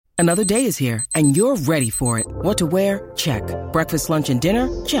Another day is here, and you're ready for it. What to wear? Check. Breakfast, lunch, and dinner?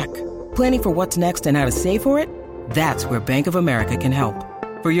 Check. Planning for what's next and how to save for it? That's where Bank of America can help.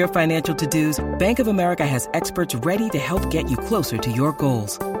 For your financial to-dos, Bank of America has experts ready to help get you closer to your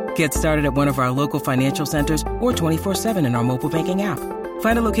goals. Get started at one of our local financial centers or 24/7 in our mobile banking app.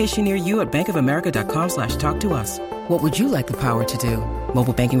 Find a location near you at bankofamerica.com/talktous. What would you like the power to do?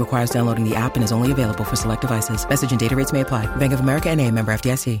 Mobile banking requires downloading the app and is only available for select devices. Message and data rates may apply. Bank of America N.A., member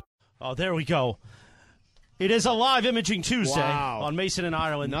FDIC. Oh, there we go. It is a live Imaging Tuesday on Mason and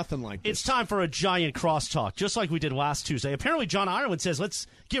Ireland. Nothing like this. It's time for a giant crosstalk, just like we did last Tuesday. Apparently, John Ireland says, let's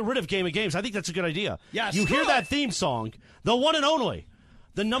get rid of Game of Games. I think that's a good idea. Yes, you hear that theme song, the one and only,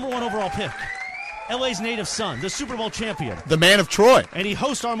 the number one overall pick, LA's native son, the Super Bowl champion. The man of Troy. And he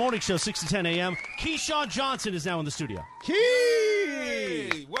hosts our morning show, 6 to 10 a.m. Keyshawn Johnson is now in the studio. Key!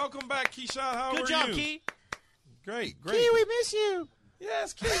 Hey, welcome back, Keyshawn. How are you? Good job, Key. Great. Key, we miss you.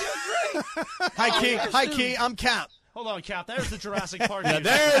 Yes, Key, you're great. Hi, Key. I'm Kap. Hold on, Cap. There's the Jurassic Park. Yeah,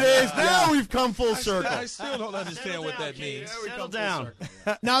 there it is. Now we've come full circle. I still don't understand what that means. Settle down.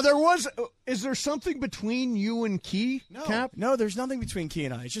 Now, is there something between you and Key, Cap? No, there's nothing between Key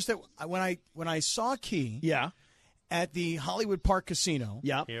and I. It's just that when I saw Key at the Hollywood Park Casino,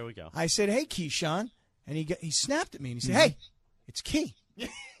 Here we go. I said, "Hey, Keyshawn," and he snapped at me and he said, "Hey, it's Key." I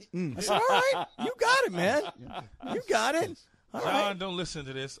said, "All right, you got it, man. You got it. All John, right." don't listen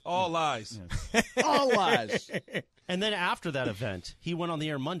to this. All lies. All lies. And then after that event, he went on the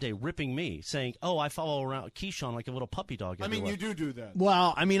air Monday ripping me, saying, I follow around Keyshawn like a little puppy dog everywhere. I mean, you do that.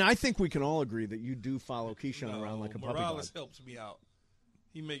 Well, I mean, I think we can all agree that you do follow Keyshawn around like a puppy dog. Morales helps me out.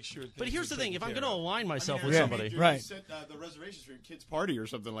 He makes sure. But here's the thing. If I'm going to align myself with Yeah. somebody. Right. You set the reservations for your kid's party or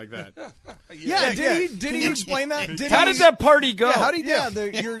something like that. Did he explain that? How did that party go?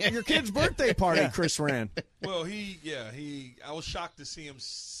 Your kid's birthday party Chris ran. Well, I was shocked to see him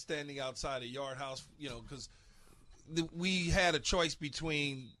standing outside a yard house, because we had a choice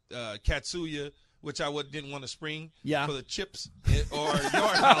between Katsuya, which I didn't want to spring for the chips, or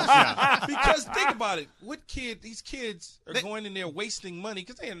yard house. Because think about it, these kids are going in there wasting money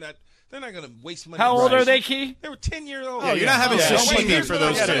because they're not going to waste money. How old are they, Key? They were 10 years old. You're not having sashimi for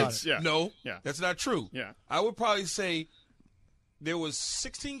those kids. No, that's not true. Yeah. I would probably say there was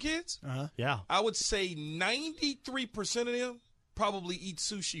 16 kids. Yeah. I would say 93% of them probably eat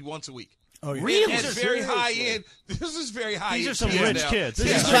sushi once a week. Oh, yeah. Really? And very high end. This is very high end. These are some rich kids.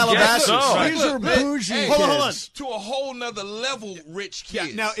 This is Calabasas. These are bougie kids. Hold on. To a whole nother level rich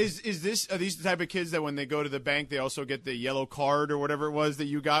kids. Yeah. Now, are these the type of kids that when they go to the bank, they also get the yellow card or whatever it was that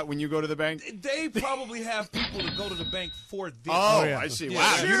you got when you go to the bank? They probably have people to go to the bank for this. Oh, I see. Yeah.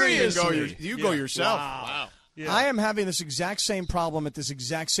 Wow. You don't even go. Seriously. You go yourself. Wow. Yeah. I am having this exact same problem at this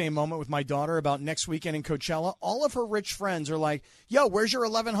exact same moment with my daughter about next weekend in Coachella. All of her rich friends are like, "Yo, where's your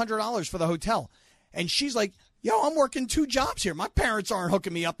 $1,100 for the hotel?" And she's like, "Yo, I'm working 2 jobs here. My parents aren't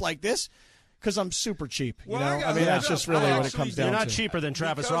hooking me up like this because I'm super cheap." Well, that's just really what it comes down to. You're not cheaper than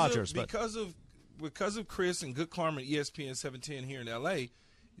Travis Rogers. Because of Chris and Good Karma and ESPN 710 here in L.A.,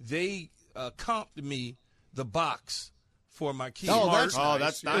 they comped me the box for my kids.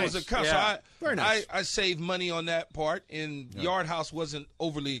 That's nice. It was a comp. Yeah. So Very nice. I saved money on that part, and Yard House wasn't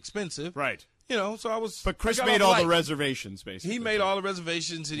overly expensive. Right. So I was. But Chris I got made off all the light. reservations, basically. He made all the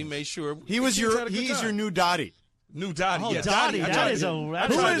reservations, and he made sure He's your new Dottie. New Dottie. Oh, yeah. Dottie. That is Who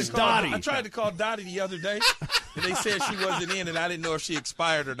is Dottie? I tried to call Dottie the other day, and they said she wasn't in, and I didn't know if she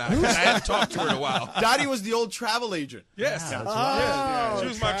expired or not. I hadn't talked to her in a while. Dottie was the old travel agent. Yes. Yeah, that's Yeah. She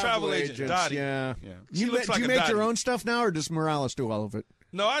was my travel agent, Dottie. Yeah. She Do looks like you a make Dottie. your own stuff now, or does Morales do all of it?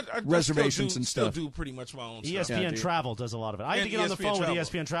 No, I Reservations and still stuff. do pretty much my own ESPN stuff. Travel does a lot of it. I had to And get on the ESPN phone Travel. with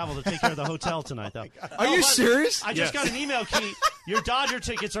ESPN Travel to take care of the hotel tonight, though. Are you serious? I just got an email, Key. Your Dodger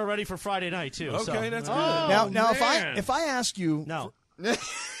tickets are ready for Friday night, too. Okay, that's good. Now, man. if I ask you, No.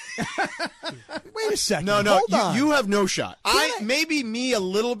 wait a second, No, hold on. you have no shot. Maybe me a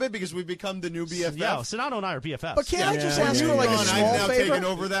little bit because we've become the new BFF. Yeah, Sedano and I are BFFs. But can't I just Yeah, ask yeah, for like yeah. a I've small now favor? taken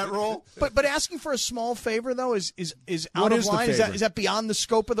over that role. But asking for a small favor though is out What of is the line. Is favor? that beyond the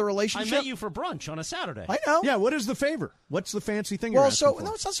scope of the I relationship? met you for brunch on a Saturday. I know. Yeah, what is the favor? What's the fancy thing you're Well, asking for?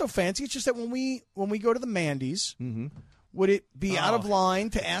 no, it's not so fancy. It's just that when we go to the Mandy's, would it be out of line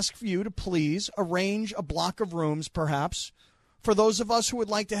to ask for you to please arrange a block of rooms, perhaps, for those of us who would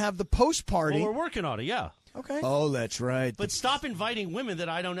like to have the post party? Well, we're working on it, yeah. Okay. Oh, that's right. But stop inviting women that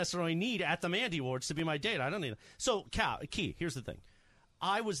I don't necessarily need at the Mandy Awards to be my date. I don't need it. So, Key, here's the thing.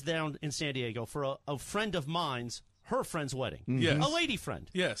 I was down in San Diego for a friend of mine's, her friend's wedding. Yes. A lady friend.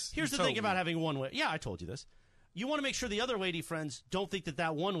 Yes. Here's you the told thing me. about having one way. Yeah, I told you this. You want to make sure the other lady friends don't think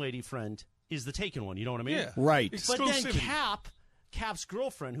that one lady friend is the taken one. You know what I mean? Yeah. Right. But then Exclusivity. Cap Kap's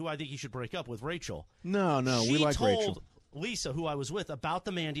girlfriend, who I think he should break up with, Rachel. No, we like told Rachel. Lisa, who I was with, about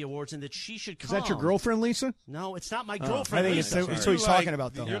the Mandy Awards and that she should come. Is that your girlfriend, Lisa? No, it's not my girlfriend. I think Lisa. it's who he's talking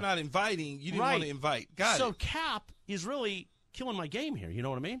about, though. You're not inviting. You didn't Right. want to invite. Got So it. Cap is really killing my game here. You know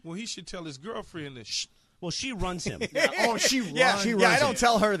what I mean? Well, he should tell his girlfriend that. Shh. Well, she runs him. Oh, she runs. Yeah, I don't him.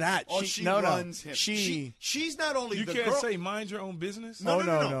 tell her that. Oh, she runs him. She's not only You the can't girl. say mind your own business. No.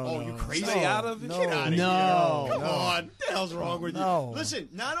 Oh, you crazy? Stay out of it. No. Get out of No. here. Come on. What the hell's wrong with No. you? Listen,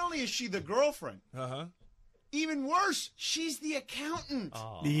 not only is she the girlfriend, Uh-huh. even worse, she's the accountant.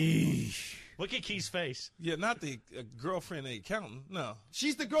 Look at Key's face. Yeah, not the girlfriend, the accountant. No.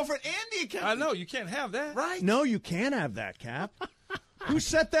 She's the girlfriend and the I accountant. know. You can't have that. Right? No, you can't have that, Cap. Who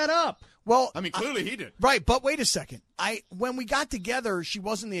set that up? Well, I mean, clearly he did. right, but wait a second. When we got together, she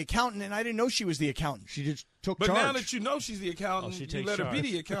wasn't the accountant, and I didn't know she was the accountant. She just took But charge. now that you know she's the accountant, she you takes let her be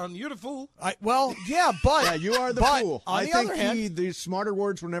charge. the accountant. You're the fool. Well, yeah, but yeah, you are the but fool. On I the think other hand, the smarter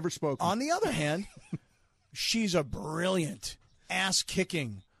words were never spoken. on the other hand, she's a brilliant,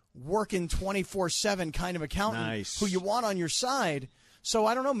 ass-kicking, working 24/7 kind of accountant Nice. who you want on your side. So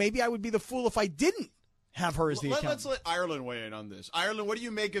I don't know. Maybe I would be the fool if I didn't have her as the accountant. Let's let Ireland weigh in on this. Ireland, what do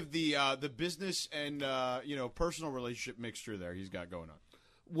you make of the business and personal relationship mixture there he's got going on?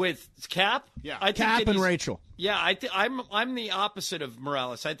 With Cap? Yeah. I think Cap that and he's- Rachel. Yeah, I'm the opposite of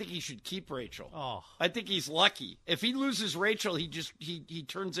Morales. I think he should keep Rachel. Oh. I think he's lucky. If he loses Rachel, he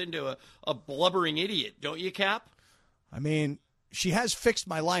turns into a blubbering idiot, don't you, Cap? I mean, she has fixed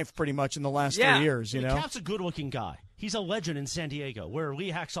my life pretty much in the last Yeah. 3 years, you know? Cap's a good-looking guy. He's a legend in San Diego, where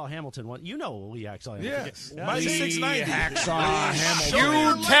Lee Hacksaw Hamilton won. You know Lee Hacksaw Hamilton. Yes. Mine's 690. Hacksaw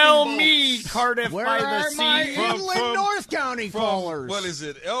Hamilton. You tell me, Cardiff Where by the are my Sea. Inland North County From, callers? what is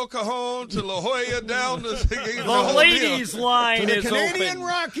it, El Cajon to La Jolla down to The ladies' line the is Canadian open.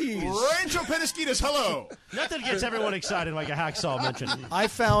 Rockies. Rancho Penasquitos, hello. Nothing gets everyone excited like a Hacksaw mention. I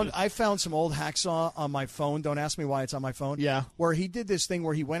found some old Hacksaw on my phone. Don't ask me why it's on my phone. Yeah. Where he did this thing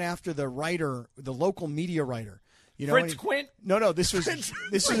where he went after the writer, the local media writer. You know, Fritz and he- Quint? No, this was Fritz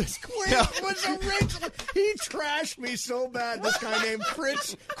was Quint was original. He trashed me so bad. This guy named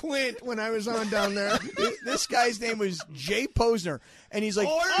Fritz Quint when I was on down there. This guy's name was Jay Posner, and he's like,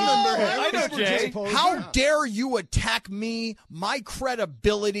 I know Jay. How dare you attack me, my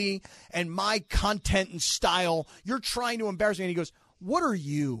credibility, and my content and style? You're trying to embarrass me. And he goes, what are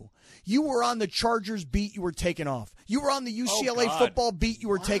you? You were on the Chargers beat, you were taken off. You were on the UCLA football beat, you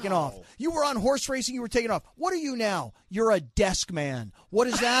were taken off. You were on horse racing, you were taken off. What are you now? You're a desk man. What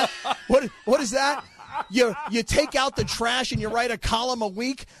is that? What is that? You take out the trash and you write a column a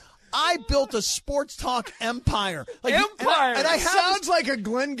week? I built a sports talk empire. Empire! And I have Sounds like a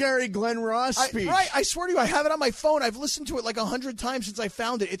Glengarry Glen Ross speech. Right, I swear to you, I have it on my phone. I've listened to it like 100 times since I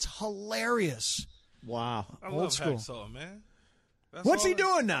found it. It's hilarious. Wow. I Old love school. Hacksaw, man. That's What's all he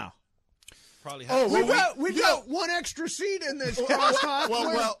doing now? Probably We've got one extra seat in this crosstalk.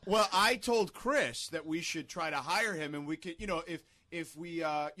 Well, I told Chris that we should try to hire him, and we could, if we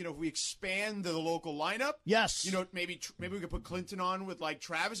expand the local lineup. Yes. Maybe we could put Clinton on with like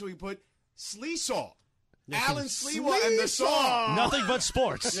Travis, and we put Sleesaw, Alan Sleewa, and the song. Nothing but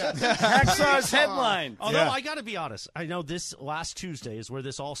sports. Hacksaw's headline. Although I got to be honest, I know this last Tuesday is where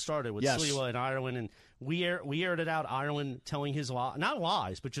this all started with Yes. Sliwa and Ireland, and we aired it out. Ireland telling his not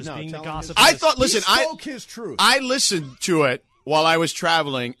lies, but just being the telling gossip. his- I thought. Listen, he spoke his truth. I listened to it while I was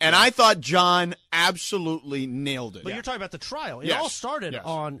traveling, and I thought John absolutely nailed it. But you're talking about the trial. It Yes. all started Yes.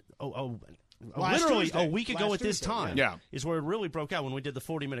 on Last literally Tuesday. a week ago Last at this Tuesday, time. yeah. Is where it really broke out when we did the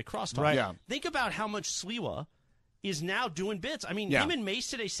 40-minute crosstalk. Right. Yeah. Think about how much Sliwa is now doing bits. I mean, Yeah. him and Mace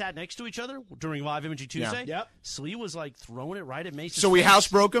today sat next to each other during Live Imaging Tuesday. Yep. Slee was like throwing it right at Mace's So we face.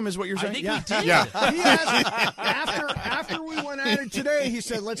 housebroke him, is what you're I saying? think we did. Yeah. He asked, after we went at it today, he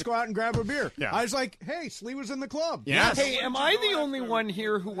said, let's go out and grab a beer. Yeah. I was like, hey, Slee was in the club. Yes. Hey, am I the only one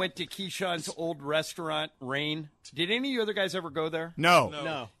here who went to Keyshawn's old restaurant, Rain? Did any of you other guys ever go there?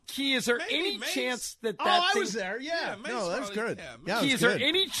 No. Key, is there Maybe any Mace. chance that Oh, that I thing... was there. Yeah. Mace No, that's probably- good. yeah, Yeah, Key, it is was there good.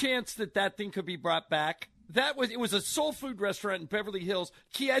 any chance that thing could be brought back? It was a soul food restaurant in Beverly Hills.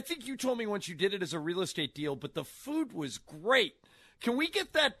 Key, I think you told me once you did it as a real estate deal, but the food was great. Can we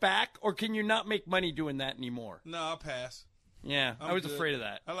get that back, or can you not make money doing that anymore? No, I'll pass. Yeah, I I'm was good. afraid of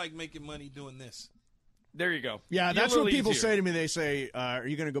that. I like making money doing this. There you go. Yeah, You're that's a what little people easier. say to me. They say, are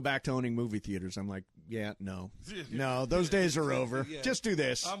you going to go back to owning movie theaters? I'm like, yeah, no. No, those days are over. Yeah. Just do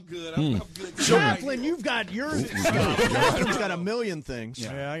this. I'm good. I'm good. Kaplan, you've got your stuff. Kaplan's got a million things.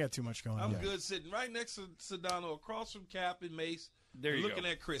 Yeah, I got too much going I'm on. good sitting right next to Sedano, across from Kap and Mace. There you looking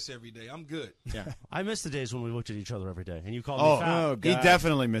at Chris every day. I'm good. Yeah. I miss the days when we looked at each other every day, and you called Oh, me fat. he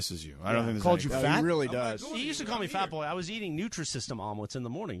definitely misses you. I don't think there's Called any you question. fat? He really does. He used to call me fat boy. I was eating Nutrisystem omelets in the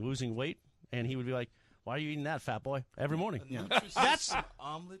morning, losing weight, and he would be like, "Why are you eating that, fat boy?" Every morning. That's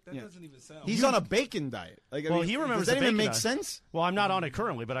omelet. That doesn't even sound. He's on a bacon diet. Like, Well, he remembers Does that the even bacon make diet. sense? Well, I'm not on it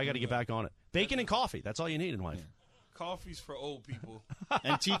currently, but I got to get back on it. Bacon and coffee. That's all you need in life. Coffee's for old people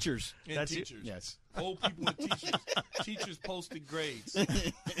And teachers. and That's it. teachers. Yes. Old people and teachers. Teachers posted grades.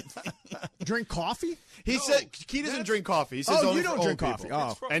 Drink coffee? He said he doesn't drink coffee. He says Oh, only you for don't old drink people. coffee. Oh.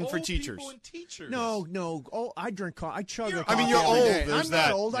 It's for And old for teachers. people and teachers. No. Oh, I drink coffee. I chug a coffee. I mean, you're every old. day. There's I'm that.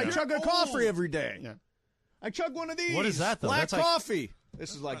 not old. I Yeah. chug a You're coffee old. every day. Yeah. I chug one of these. What is that, though? Black That's like- coffee.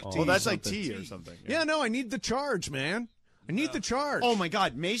 This is like tea. Well, that's like something. tea or something. Yeah, no, I need the charge, man. I need the charge. Oh my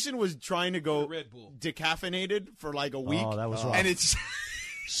God, Mason was trying to go Red Bull. decaffeinated for like a week. Oh, that was rough. And it's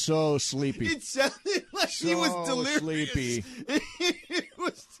so sleepy. it sounded like he was So delirious. sleepy.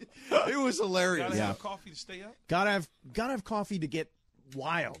 it was hilarious. Gotta Yeah. have coffee to stay up. Gotta have coffee to get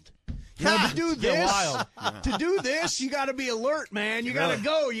wild. You know, to do Get this, wild. to do this, you got to be alert, man. You got to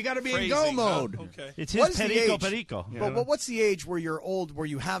go. You got to be in go Phrasing, huh? mode. Okay. It's What his is the perico age? perico. But what's the age where you're old, where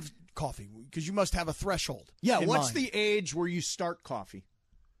you have coffee? Because you must have a threshold. Yeah, in what's mind. the age where you start coffee?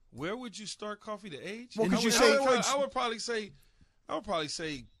 Where would you start coffee? The age? Well, 'cause I you would- say- I would probably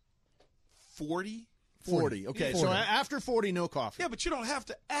say 40. 40. Okay, so 40. after 40, no coffee. Yeah, but you don't have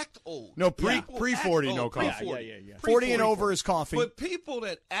to act old. No, People pre act 40, old. no coffee. Pre-40. Yeah. 40 and Pre-40. over is coffee. But people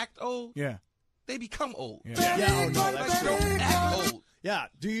that act old, Yeah. they become old. Yeah, oh, no, Like, that's they don't act old. Yeah.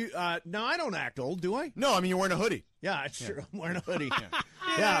 Do you? No, I don't act old, do I? No, I mean you're wearing a hoodie. Yeah, it's true. I'm wearing a hoodie.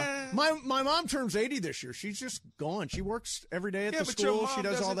 Yeah. My mom turns 80 this year. She's just gone. She works every day at Yeah, the but your school. mom She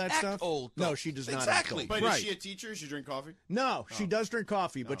does all doesn't that act stuff. old, No, though. she does not. Exactly. Act But old. Right. is she a teacher? She drink coffee? No, she does drink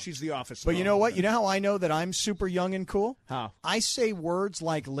coffee, but she's the office. But you know what? You know how I know that I'm super young and cool? How? I say words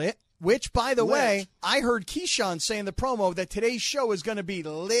like lit, which, by the way, I heard Keyshawn say in the promo that today's show is going to be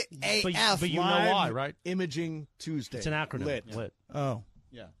lit AF. but you know Live why, right? Imaging Tuesday. It's an acronym. Lit. Oh.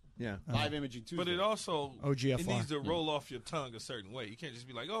 Yeah. Yeah. Live imaging Tuesday. But it also OGFR. it needs to roll off your tongue a certain way. You can't just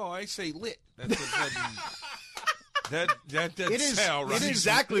be like, "Oh, I say lit." That doesn't sound right. That's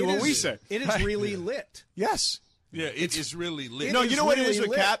exactly what we said. It is really lit. Yes. Yeah, it is really lit. No, is you know what it really is with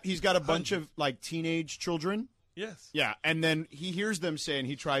lit. Cap? He's got a bunch of like teenage children. Yes. Yeah, and then he hears them say and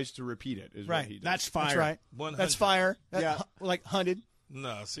he tries to repeat it. Is Right. What he does. That's fire. That's right. 100. That's fire. Yeah. Like 100.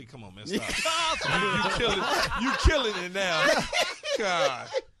 No, see, come on, man, stop. you killing it now. God.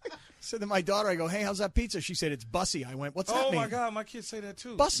 So then my daughter, I go, hey, how's that pizza? She said, it's bussy. I went, what's that Oh mean? my God, my kids say that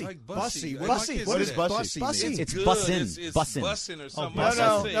too. Bussy. Like Bussy. Like, Bussy. my kids What say is that. bussy? Bussy. It's Good. bussin'. It's Bussin'. bussin' or something. No, My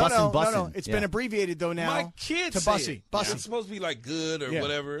no, kids say no, it. no, bussin'. no. It's been Yeah. abbreviated, though, now My kids to say bussy. it. Bussy. It's supposed to be like good or Yeah.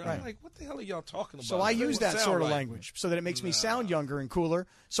 whatever. Right. I'm like, what the hell are y'all talking about? So I use What that sound sort of like? language so that it makes me sound younger and cooler,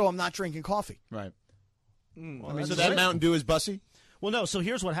 so I'm not drinking coffee. Right. Well, So that Mountain Dew is bussy? Well, no. So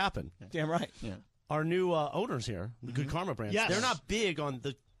here's what happened. Damn right. Our new owners here, the Good Karma brands, Yes. they're not big on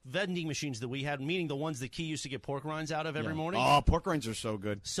the vending machines that we had, meaning the ones that Key used to get pork rinds out of every morning. Oh, pork rinds are so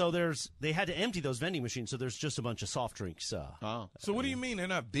good. So they had to empty those vending machines, so there's just a bunch of soft drinks. Oh. So what do you mean they're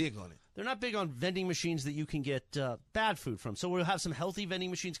not big on it? They're not big on vending machines that you can get bad food from. So we'll have some healthy vending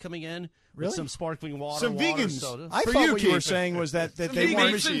machines coming in Really? with some sparkling water, Some water, vegans. soda. I For thought you, what you were Keith. saying was that they vegan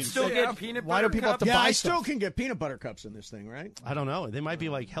weren't. machines. Still Yeah. get peanut Why do butter people have to cups? Yeah, buy I stuff? still can get peanut butter cups in this thing, right? I don't know. They might be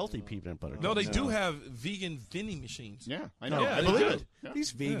like healthy peanut butter. No, they cups. do have vegan vending machines. Yeah, I know. Yeah, I they believe do. it. Yeah.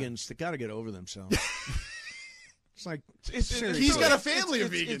 These vegans, they got to get over themselves. It's like, seriously. He's got a family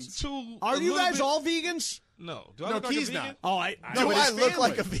of It's vegans. too. Are a you little guys bit- all vegans? No. Do I No, look like Key's a vegan? not. Oh, I Do but I his look family.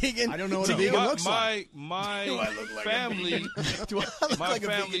 like a vegan? I don't know what Do a vegan looks like. My Do I look like a family, Do I look my like a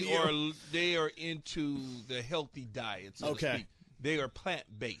family vegan? they are into the healthy diet. So Okay. to speak. They are plant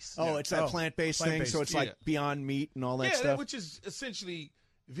based. Oh, it's that plant-based thing, plant-based, so it's like yeah. Beyond Meat and all that yeah, stuff. which is essentially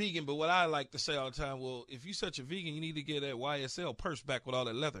vegan. But what I like to say all the time, well, if you're such a vegan, you need to get that YSL purse back with all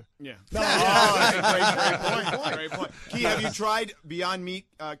that leather. Yeah. Oh, great point. Great point. Key, have you tried Beyond Meat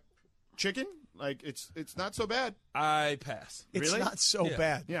chicken? Like it's not so bad. I pass. It's Really? not so Yeah.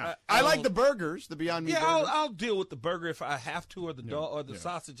 bad. Yeah, I I like don't- the burgers, the Beyond Meat. Yeah, burgers. I'll deal with the burger if I have to, or the dog, or the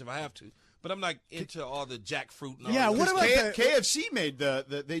sausage if I have to. But I'm not into all the jackfruit. And all Yeah, that. what about the- KFC made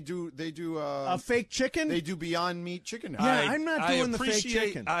the they do a fake chicken? they do Beyond Meat chicken now. Yeah, I'm not doing the fake appreciate-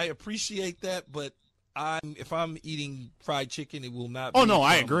 chicken. I appreciate that, but if I'm eating fried chicken, it will not. Oh be no,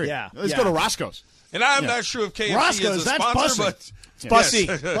 I from- agree. Yeah, Let's yeah. go to Roscoe's. And I'm not sure if KFC Roscoe's, is a that's sponsor, bussy. but Bussy.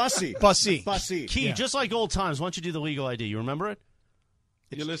 Bussy. Bussy. Bussy. Key, just like old times, why don't you do the legal ID? You remember it?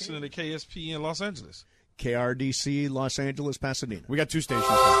 you're listening to KSP in Los Angeles. KRDC, Los Angeles, Pasadena. We got 2 stations.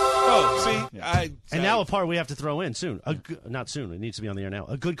 Oh, see, And now a part we have to throw in soon. Not soon. It needs to be on the air now.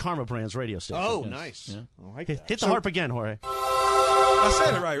 A Good Karma Brands radio station. Oh, nice. Yeah. I like that. Hit the harp again, Jorge. I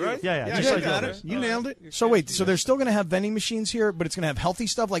said it right? Yeah. Yeah, Just you like got Elvis. it. You nailed it. So wait, so they're still going to have vending machines here, but it's going to have healthy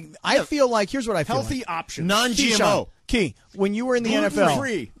stuff? Like, I feel like, here's what I feel Healthy like. options. Keyshawn, Non-GMO. Key, when you were in the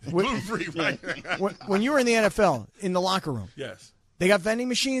Gluten-free. NFL. Gluten-free, right. when you were in the NFL, in the locker room, Yes. they got vending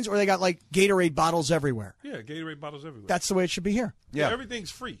machines or they got, like, Gatorade bottles everywhere? Yeah, Gatorade bottles everywhere. That's the way it should be here. Yeah,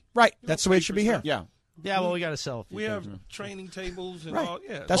 everything's free. Right. That's the way it should be here. Yeah. Yeah, well, we got to sell. We have training tables and Right. all.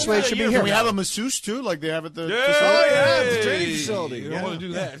 Yeah, That's the way it should be here. Can we have a masseuse, too, like they have at the Yeah. facility? Oh, yeah, Hey. the training facility. You Yeah. don't want to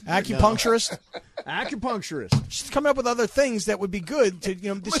do that. Acupuncturist. Acupuncturist. Just coming up with other things that would be good to, this is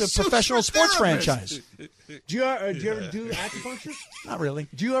a Masseuse professional for sports therapists. franchise. Do you ever do acupuncture? Not really.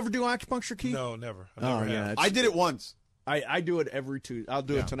 Do you ever do acupuncture, Keith? No, never. I Oh, never yeah. have. it's- I did it once. I do it every Tuesday. I'll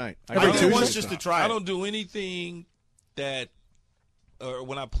do it tonight. I did Tuesday? it once just to try it. I don't do anything that, or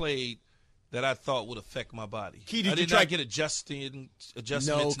when I played, that I thought would affect my body. Key, did I you did try- not get adjustments. No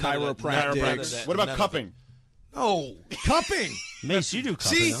none of that, chiropractic. none of that, What about none of cupping? it. No. Cupping. Mace, you do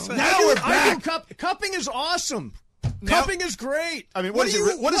cupping, See, no? now we're I do back. cupping is awesome. Now- Cupping is great. I mean, what does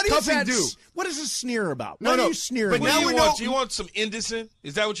cupping that do? What does it sneer about? No, what no, are you sneering but What about? now do we you know- want? Do you want some Indocin?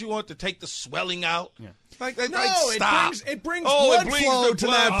 Is that what you want to take the swelling out? Yeah. Like, No, stop. it brings Oh, blood it brings flow the to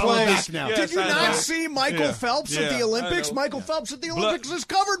blood that flow place. back now. Did Yes, you I not know. see Michael Yeah. Phelps at Yeah, the Olympics? I know. Michael Phelps at the Blood- Olympics is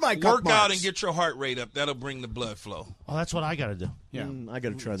covered by cup Work out marks. and get your heart rate up. That'll bring the blood flow. Oh, that's what I got to do. Yeah. I got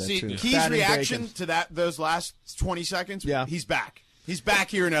to try that See, too. Key's Fat and reaction bacon. to those last 20 seconds, Yeah. he's back. He's back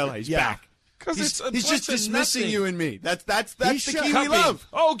here in L.A. He's back. Because He's just dismissing you and me. That's the Key we Cupping. love.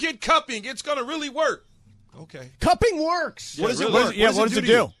 Oh, get cupping. It's going to really work. Okay. Cupping works. What does it really. work? Yeah, what does it to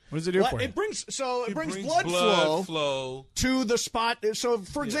do? you? What does it do Well, for you? it brings Brings blood flow flow. to the spot. So,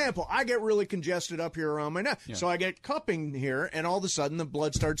 for example, I get really congested up here around my neck. So I get cupping here, and all of a sudden the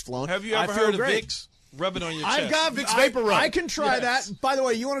blood starts flowing. Have you I ever feel heard of great. Vicks? Rub it on your I've chest. got Vicks Vapor Rub. I can try Yes. that. By the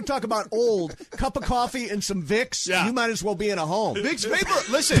way, you want to talk about old cup of coffee and some Vicks? Yeah. You might as well be in a home. Vicks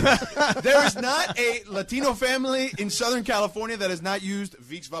Vapor. Listen, there is not a Latino family in Southern California that has not used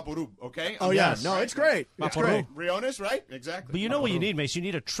Vicks Vaporub, okay? Oh yeah, no, it's great. It's great. Riones, right? Exactly. But you know what you need, Mace? You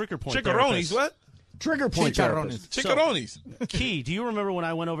need a trigger point Chicharrones. therapist. What? Trigger point therapist. Chicharrones. Key, do you remember when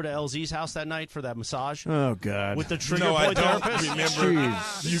I went over to LZ's house that night for that massage? Oh God. With the trigger No, I point don't therapist? remember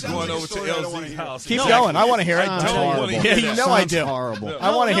you Sounds going like a over to story I don't wanna LZ's hear. house. Keep going. I want to hear it. I don't want to hear You that. know I do. horrible.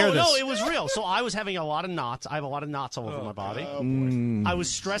 I want to hear this. No, it was real. So I was having a lot of knots. I have a lot of knots all over my body. I was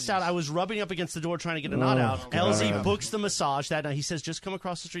stressed out. I was rubbing up against the door trying to get a knot out. LZ books the massage that night. He says, just come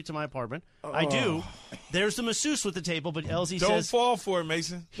across the street to my apartment. I do. There's the masseuse with the table, but LZ Don't says, fall for it,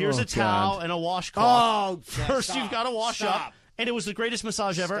 Mason. here's a towel and a washcloth. Oh, First, you've got to wash up. And it was the greatest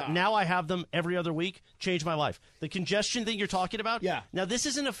massage ever. Now I have them every other week. Changed my life. The congestion thing you're talking about. Yeah. Now this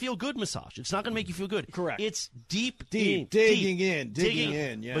isn't a feel good massage. It's not going to make you feel good. Correct. It's Digging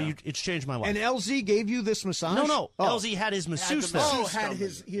in. Yeah. But it's changed my life. And LZ gave you this massage? No. Oh. LZ had his masseuse there. Oh,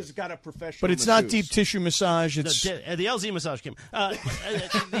 he's got a professional. But it's not masseuse. deep tissue massage. It's The LZ massage came.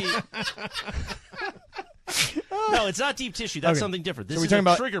 No, it's not deep tissue. That's Okay. something different. This So we're is talking a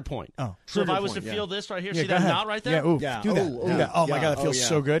about- trigger point. Oh. So if Trigger I was point, to feel this right here, yeah, see go that ahead. knot right there? Yeah, ooh, Yeah. do that. Oh, Do that. Oh my yeah. God, that feels Oh, yeah.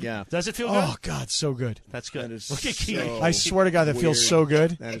 so good. Yeah. Does it feel good? Oh God, so good. That's good. That is Look at Keith. so- I swear to God, that feels weird. so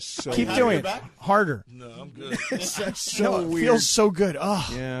good. That is so Keep weird. doing it back? harder. No, I'm good. That's so No, it weird. feels so good. Oh,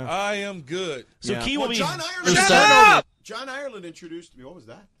 Yeah. I am good. So Yeah. Key will Well, be. John Ireland. Shut up! John Ireland introduced me. What was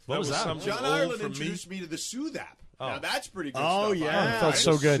that? What was that? something John old Ireland for me. introduced me to the Soothe app. Now that's pretty good Oh stuff. yeah. it felt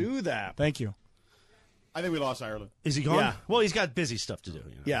so good. Sue that. thank you. I think we lost Ireland. Is he gone? Yeah. Well, he's got busy stuff to do. You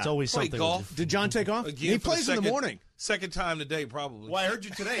know? Yeah. It's always Play something. golf. Did John take off? Again He for plays in the second- morning. Second time today, probably. Well, I heard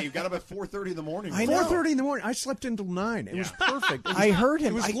you today. You got up at 4:30 in the morning. I know. 4:30 in the morning. I slept until 9. It was perfect. It was, I heard him.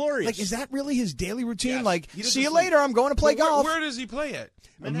 It was glorious. Like, is that really his daily routine? Yes. Like, He doesn't see you sleep. later. I'm going to play Where- golf. Where does he play at?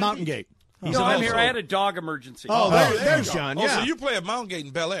 Mountain Gate? No, I'm here. I had a dog emergency. Oh, there's John. Oh, Yeah. so you play at Mountain Gate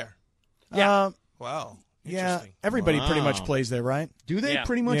in Bel Air. Yeah. Wow. Yeah. Interesting. Everybody pretty Wow. much plays there, right? Do they Yeah.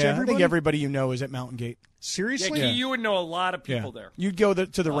 pretty much yeah, everybody? I think everybody you know is at Mountain Gate. Yeah, Seriously? Key, you would know a lot of people there. You'd go to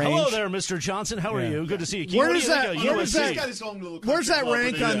the range. Hello there, Mr. Johnson. How are Yeah. you? Good to see you. Key, Where what do does you that- think of where does USC? that- He's got his own little Where's that country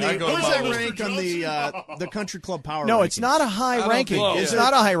rank club on in the? there. I go Where's to that Mr. rank on the country club power? No, it's rankings? not a high don't ranking. think It's so.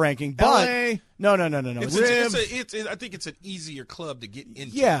 not a high ranking, but LA. no. I think it's an easier club to get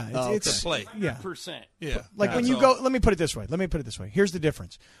into. Yeah, to it's play. yeah. Percent. Yeah. Like when That's you all. go, let me put it this way. Here's the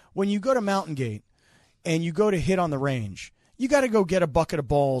difference. When you go to Mountain Gate and you go to hit on the range, you got to go get a bucket of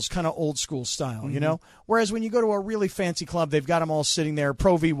balls, kind of old school style, you know? Whereas when you go to a really fancy club, they've got them all sitting there,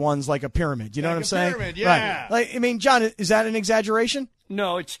 Pro V1s like a pyramid. You know what I'm saying? Pyramid, yeah. Right. Like, I mean, John, is that an exaggeration?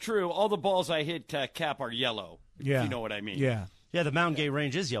 No, it's true. All the balls I hit, Cap, are yellow. Yeah. If you know what I mean. Yeah. Yeah, the Mountain Gate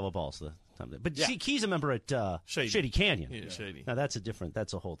Range is yellow balls. But see, Key's a member at Shady Canyon. Yeah, Shady. Now, that's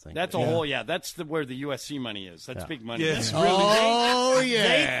a whole thing. That's a whole, that's where the USC money is. That's big money. Yeah, it's there.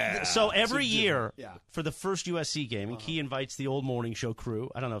 really. So every year for the first USC game, and Key invites the old morning show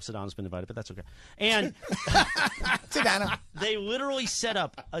crew. I don't know if Sedano's been invited, but that's okay. And Sedano. They literally set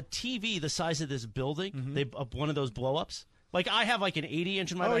up a TV the size of this building. They one of those blow-ups. Like, I have like an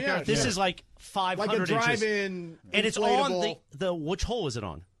 80-inch in my backyard. This is like 500 like a inches. drive-in, and it's on the which hole is it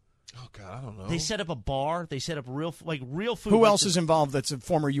on? Oh, God, I don't know. They set up a bar. They set up real food. Who else is involved that's a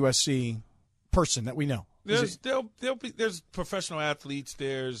former USC person that we know? There's professional athletes.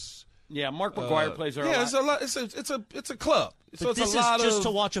 There's Mark McGuire plays there. Yeah, it's a lot. It's a club. So it's this a lot is just of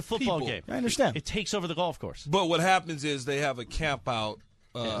to watch a football people. game. I understand. It takes over the golf course. But what happens is they have a camp out.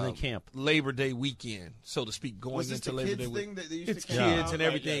 And they camp Labor Day weekend, so to speak, going into Labor Day weekend. It's kids and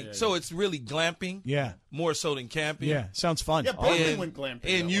everything. Yeah. So it's really glamping. Yeah. More so than camping. Yeah, sounds fun. Yeah, Berkeley went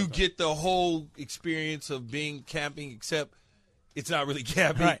glamping. And you get the whole experience of being camping, except it's not really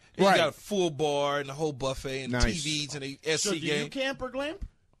camping. Right. You got a full bar and the whole buffet and Nice. TVs and a SC So do game. you camp or glamp?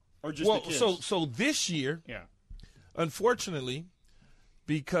 Or just the kids? So this year, unfortunately,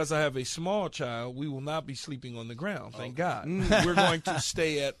 because I have a small child, we will not be sleeping on the ground. Thank God. We're going to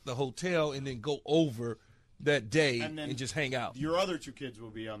stay at the hotel and then go over that day and just hang out. Your other two kids will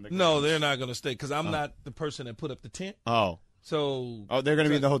be on the ground. No, they're not going to stay because I'm not the person that put up the tent. Oh, So they're going to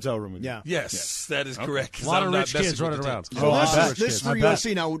be in the hotel room with you. Yeah. yes, that is correct. 'cause A lot I'm of not rich messing kids with running the around. tent. Oh, I bet. This for I bet.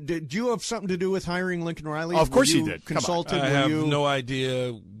 USC. Now, did you have something to do with hiring Lincoln Riley? Of course Were you did. Come on. Consulted? I Were have you... no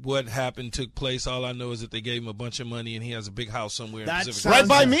idea what happened, took place. All I know is that they gave him a bunch of money and he has a big house somewhere in That Pacific sounds- Right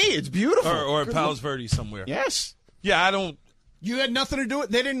by me. It's beautiful. or Palos Verdes somewhere. Yes. Yeah, I don't. You had nothing to do with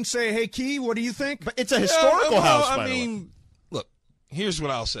it? They didn't say, hey, Key, what do you think? But it's a historical house, I by the way. mean, look, here's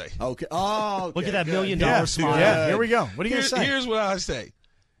what I'll say. Okay. Oh, okay. Look at that $1 million Yeah, smile. yeah, here we go. What are you going to say? Here's what I say.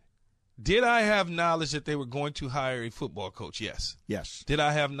 Did I have knowledge that they were going to hire a football coach? Yes. Yes. Did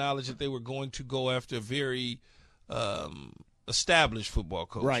I have knowledge that they were going to go after a very established football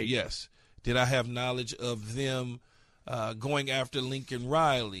coach? Right. Yes. Did I have knowledge of them going after Lincoln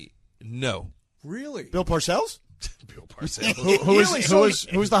Riley? No. Really? Bill Parcells? Bill Parcells.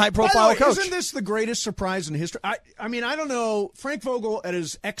 Who's the high By the profile way, coach? Isn't this the greatest surprise in history? I mean, I don't know. Frank Vogel at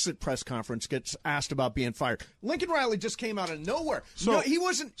his exit press conference gets asked about being fired. Lincoln Riley just came out of nowhere. So he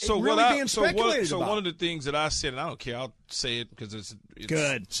wasn't so really what I, being so speculated what, so about. one of the things that I said, and I don't care, I'll say it because it's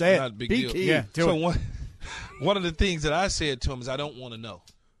Good. Say it. not a big Be deal. key. Yeah, do so it. one of the things that I said to him is, I don't want to know.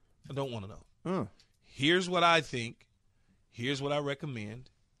 I don't want to know. Here's what I think. Here's what I recommend.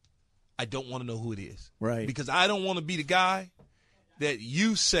 I don't want to know who it is. Right. Because I don't want to be the guy that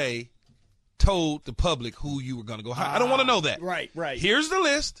you say told the public who you were going to go hire. I don't want to know that. Right. Here's the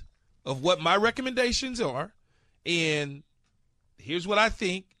list of what my recommendations are, and here's what I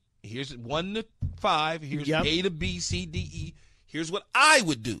think. Here's 1 to 5. Here's A to B, C, D, E. Here's what I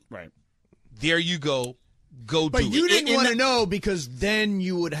would do. Right. There you go. Go But do you it. didn't want to know because then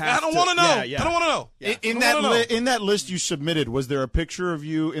you would have I don't want to know. Yeah. I don't want to know. In that list you submitted, was there a picture of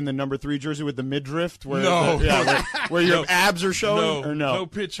you in the number 3 jersey with the midriff? Where No. where your No. abs are showing? No. Or no? No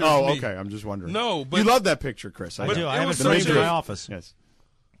picture Oh, of me. okay. I'm just wondering. No, but you love that picture, Chris. I do. I it have was it so framed in good. my office. Yes.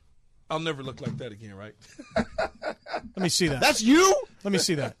 I'll never look like that again, right? Let me see that. That's you? Let me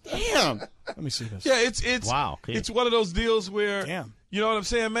see that. Damn. Let me see this. Yeah, it's Wow. It's one of those deals where Damn. you know what I'm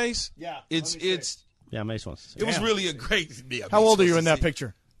saying, Mace? Yeah, It's let me see. it's Yeah, Mace wants to see. it was really a great. Yeah, How Mace old are you wants in to that see.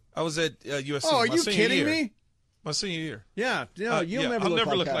 picture? I was at USC. Oh, are my you senior kidding year. me? My senior year. Yeah. No, you'll yeah, never I'll look never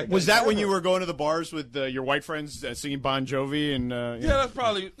like look that. like again. Was that when Ever. you were going to the bars with your white friends singing Bon Jovi? And Yeah, that's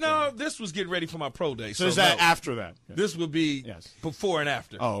probably no. This was getting ready for my pro day. So is that no. after that? This would be Yes. before and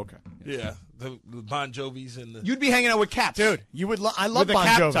after. Oh, okay. Yeah, the Bon Jovis and the. You'd be hanging out with Caps. Dude, you would. I love With the Bon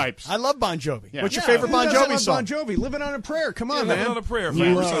Cap Jovi. types. I love Bon Jovi. Yeah. What's your Yeah, favorite who Bon doesn't Jovi love song? Bon Jovi, living on a prayer. Come on, Living man. on a prayer.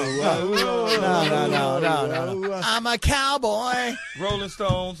 Favorite song. No. I'm a cowboy. Rolling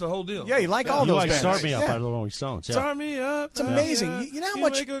Stones, the whole deal. Yeah, you like all You those like bands. Start Me Up Yeah. by the Rolling Stones. Yeah. Start me up. It's amazing. You know how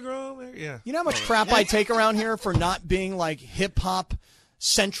much- Yeah. You know how much crap I take around here for not being like hip hop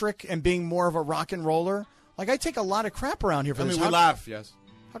centric and being more of a rock and roller? Like I take a lot of crap around here for I this. mean, we laugh, yes.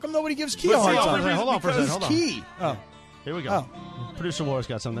 How come nobody gives Key But a hard see, time? only reason- Hold on for a second. Hold on. Key. Oh. Here we go. Producer Laura's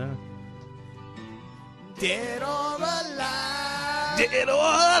got something there. Dead or alive. Dead or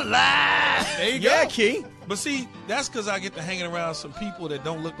alive. There you Yeah, go. Key. But see, that's because I get to hanging around some people that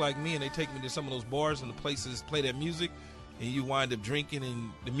don't look like me, and they take me to some of those bars and the places play that music, and you wind up drinking,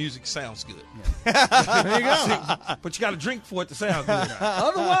 and the music sounds good. There you go. But you got to drink for it to sound good.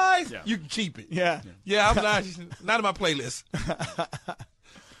 Otherwise, you can keep it. Yeah. Yeah, I'm not in my playlist.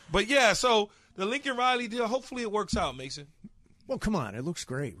 But yeah, so the Lincoln Riley deal, hopefully it works out, Mason. Well, come on. It looks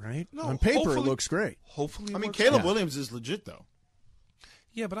great, right? No, on paper, it hopefully- looks great. Hopefully, I mean, works Caleb out. Williams is legit though.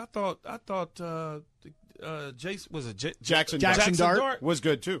 Yeah, but I thought Jason was it Jackson Dart was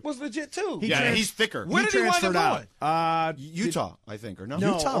good too. was legit too. He's thicker. Where did he wind up transferred out. going? Utah, I think, or no?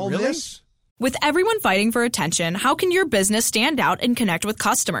 No, Utah, Ole really? Miss? With everyone fighting for attention, how can your business stand out and connect with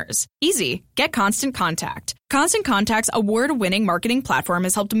customers? Easy. Get Constant Contact. Constant Contact's award-winning marketing platform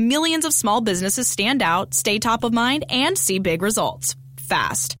has helped millions of small businesses stand out, stay top of mind, and see big results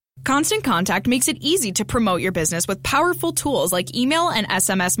fast. Constant Contact makes it easy to promote your business with powerful tools like email and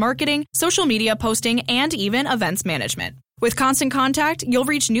SMS marketing, social media posting, and even events management. With Constant Contact, you'll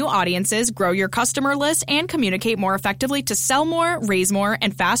reach new audiences, grow your customer list, and communicate more effectively to sell more, raise more,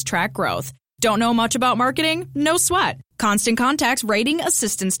 and fast-track growth. Don't know much about marketing? No sweat. Constant Contact's writing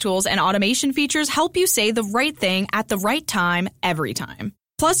assistance tools and automation features help you say the right thing at the right time, every time.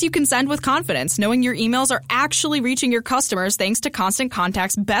 Plus, you can send with confidence, knowing your emails are actually reaching your customers thanks to Constant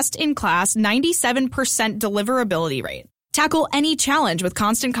Contact's best-in-class 97% deliverability rate. Tackle any challenge with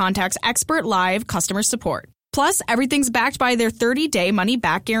Constant Contact's expert live customer support. Plus, everything's backed by their 30-day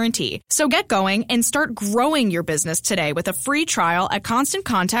money-back guarantee. So get going and start growing your business today with a free trial at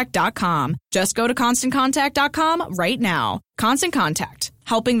ConstantContact.com. Just go to ConstantContact.com right now. Constant Contact,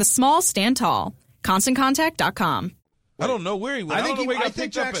 helping the small stand tall. ConstantContact.com. I don't know where he went. I think, don't know where he got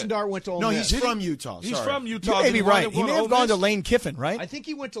picked up Jackson at. Dart went to Ole No, Miss. he's from Utah. He's Sorry. from Utah. You may Did be wind right. up He going may to have Ole gone to Miss? Lane Kiffin, right? I think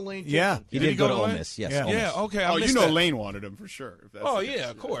he went to Lane. Yeah. Kiffin. He Did did he go go to to Ole Lane? Miss, yes. Yeah. Ole Miss. Yeah, okay. I Oh, missed you know that. Lane wanted him for sure. If that's Oh, the yeah, case.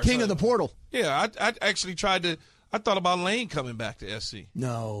 of course. King of the portal. Yeah, I actually tried to. I thought about Lane coming back to SC.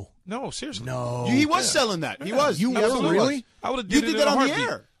 No. No, seriously. No. He was selling that. He was. You He were absolutely really? was. I would have You did it did in that a on the heartbeat.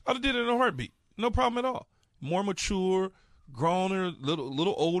 air. I would have did it in a heartbeat. No problem at all. More mature, growner,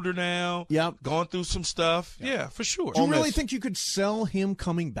 little older now. Yep. Gone through some stuff. Yeah, for sure. Do you Ole really Miss. think you could sell him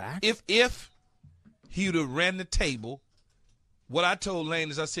coming back? If he would have ran the table, what I told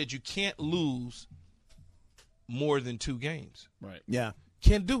Lane is I said you can't lose more than 2 games. Right. Yeah.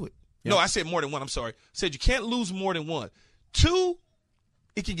 Can't do it. No, I said more than 1. I'm sorry. I said you can't lose more than 1. 2,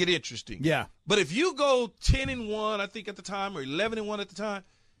 it can get interesting. Yeah. But if you go 10-1, I think at the time, or 11-1 at the time,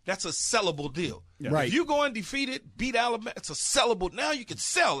 that's a sellable deal. Right. If you go undefeated, beat Alabama, it's a sellable. Now you can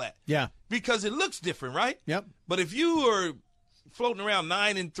sell that. Yeah. Because it looks different, right? Yep. But if you are floating around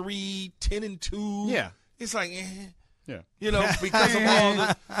 9-3, 10-2, Yeah. it's like, Yeah. you know, because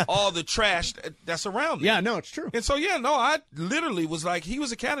of all the trash that's around there. Yeah, no, it's true. And so, I literally was like, he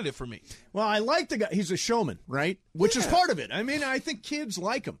was a candidate for me. Well, I like the guy. He's a showman, right? Which is part of it. I mean, I think kids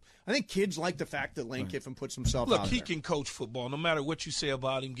like him. I think kids like the fact that Lane Kiffin puts himself Look, out he there. can coach football. No matter what you say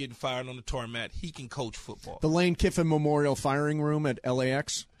about him getting fired on the tarmac, he can coach football. The Lane Kiffin Memorial Firing Room at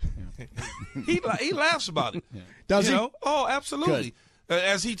LAX. He laughs about it. Does you he? know? Oh, absolutely.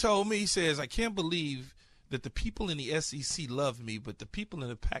 As he told me, he says, I can't believe that the people in the SEC love me, but the people in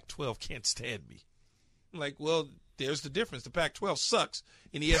the Pac-12 can't stand me. I'm like, well, there's the difference. The Pac-12 sucks,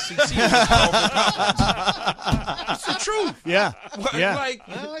 and the SEC is a powerful conference. It's the truth. Yeah. Yeah. Like,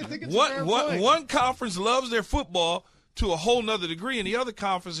 Well, I think it's a fair point. one conference loves their football to a whole nother degree, and the other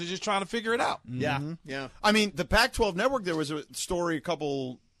conference is just trying to figure it out. Yeah, yeah. I mean, the Pac-12 network, there was a story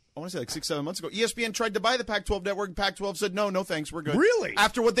I want to say like 6-7 months ago. ESPN tried to buy the Pac-12 network, and Pac-12 said, no thanks, we're good. Really?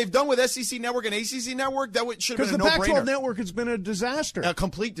 After what they've done with SEC Network and ACC Network, that should have Because been the a Pac-12 no-brainer. network has been a disaster. A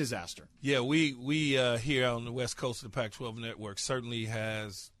complete disaster. Yeah, we here on the West Coast of the Pac-12 network certainly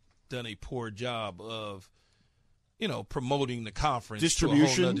has done a poor job of, promoting the conference. Distribution.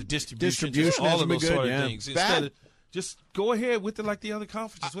 To a whole nother distribution. Distribution all hasn't of been those good, sort yeah. of things. Bad. Instead of just go ahead with it like the other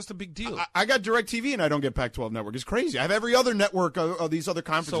conferences. What's the big deal? I got DirecTV, and I don't get Pac-12 network. It's crazy. I have every other network of these other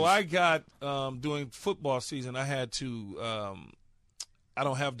conferences. So I got during football season, I had to. I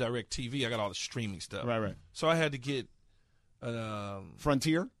don't have DirecTV. I got all the streaming stuff. Right. So I had to get.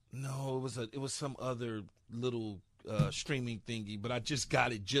 Frontier? No, it was some other little streaming thingy, but I just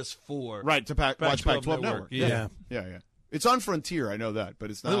got it just for Right, to watch Pac-12 Pac-12 network. Yeah. Yeah. It's on Frontier, I know that, but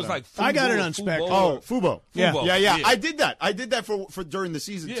it's not. It was like I got it Fubo, on Spectrum. Fubo. Yeah. Fubo. Yeah. I did that. I did that for during the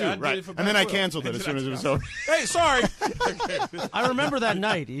season Yeah, too, I did right? it for And then I Pac-12. canceled it as soon as it was over. Hey, sorry. I remember that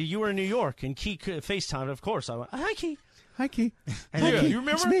night. You were in New York, and Key FaceTimed, of course. I went, hi, Key. Hi, Key. And Yeah, then you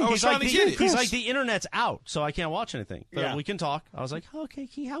remember? me. I was He's trying like, to get it. he's like, the internet's out, so I can't watch anything. But Yeah. we can talk. I was like, okay,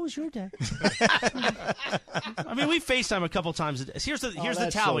 Key, how was your day? I mean, we FaceTime a couple times a day. Here's the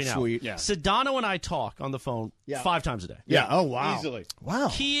that's tally so now. sweet. Yeah. Sedano and I talk on the phone 5 times a day. Yeah. Oh, wow. Easily. Wow.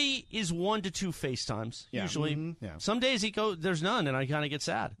 Key is 1 to 2 FaceTimes, Yeah. usually. Mm-hmm. Yeah. Some days there's none, and I kind of get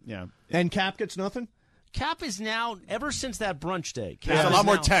sad. Yeah. And Cap gets nothing? Cap is now, ever since that brunch day, Cap There's a is lot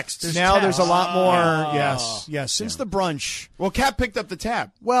more now- texts. Now there's a text. lot more. Yes. Since the brunch. Well, Cap picked up the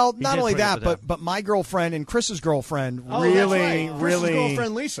tab. Well, He not did only bring up that, the tab. but my girlfriend and Chris's girlfriend Oh, really, that's right. Chris's really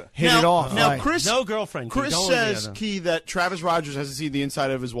girlfriend, Lisa. hit it off. Now, Right. Chris, No girlfriend. Key. Chris Don't look at says, him. Key, that Travis Rogers hasn't seen the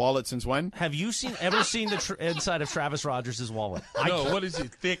inside of his wallet since when? Have you ever seen the inside of Travis Rogers' wallet? No, what is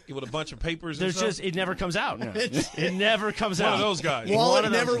it? Thick with a bunch of papers? There's and just it never comes out. It never comes one out. of those guys. Wallet One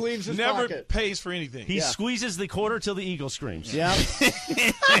of never those- leaves his Never pocket. pays for anything. He squeezes the quarter till the eagle screams. Yeah.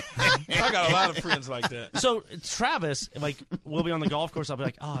 I got a lot of friends like that. So Travis, like, we'll be on the golf course. I'll be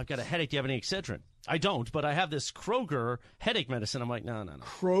like, "Oh, I've got a headache. Do you have any Excedrin?" I don't, but I have this Kroger headache medicine. I'm like, no.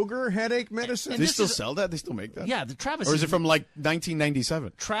 Kroger headache medicine? Do they still sell that? They still make that? Yeah, the Travis. Or is it from like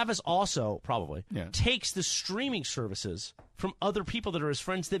 1997? Travis also probably Yeah. takes the streaming services from other people that are his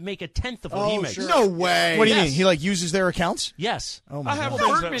friends that make 1/10 of what he makes. sure. No way. What do you Yes. mean? He like uses their accounts? Yes. Oh my I have god.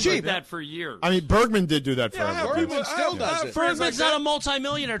 friends Bergman that did like that for years. I mean, Bergman did do that Yeah, I have forever. people. still does I have it. friends like Bergman's not that. a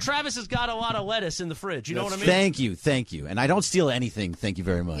multimillionaire. Travis has got a lot of lettuce in the fridge. You know what I mean? Thank you. And I don't steal anything. Thank you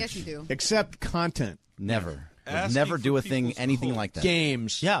very much. Yes, you do. Except content. Never. Would Asking never for do a thing, people's anything code. like that.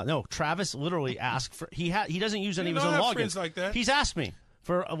 Games. Yeah, no. Travis literally asked for. He doesn't use any You of his know, own I have logins. friends like that. He's asked me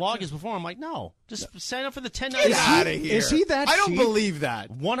for logins before. I'm like, no, just sign up for the Get $10.99. out of here. Is he that I don't cheap? believe that.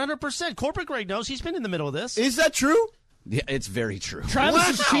 100%. Corporate Greg knows. He's been in the middle of this. Is that true? Yeah, it's very true.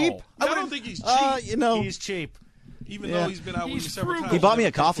 Travis is cheap. I don't think he's cheap, You know, He's cheap. even though he's been out with me He's several frugal. times. he bought me a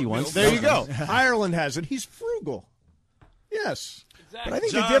Never paid coffee for once. bills. There you go. Ireland has it. He's frugal. Yes. But I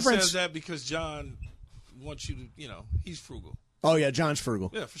think John the difference. says that because John wants you to, he's frugal. Oh, yeah, John's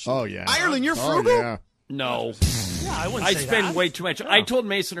frugal. Yeah, for sure. Oh, yeah. Ireland, you're Oh, frugal? yeah. No. Yeah, I wouldn't I say spend that. way too much. I told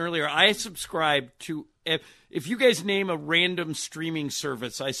Mason earlier, I subscribe to, if you guys name a random streaming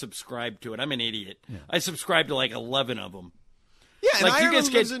service, I subscribe to it. I'm an idiot. I subscribe to like 11 of them. Yeah, and Like, you Ireland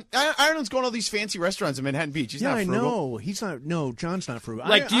guys lives in, Ireland's going to all these fancy restaurants in Manhattan Beach. He's Yeah, not I frugal. know. He's not. No, John's not frugal.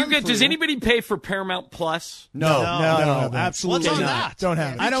 Like, do you I'm get, does frugal. anybody pay for Paramount Plus? No, absolutely What's on not. that? Don't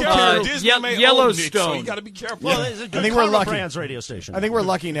have it. I don't Careful, care. Disney Ye- may own Yellowstone. Nick, so you got to be careful. Well, it's a good I think we're Karma lucky. Brands radio station. I think we're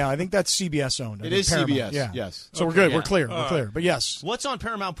lucky now. I think that's CBS owned. I It think is Paramount. CBS, Yeah. yes. So we're good. yeah. We're clear. We're clear. But yes. What's on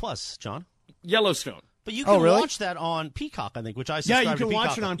Paramount Plus, John? Yellowstone. But you can Oh, really? watch that on Peacock, I think, which I Yeah, subscribe you to can Peacock.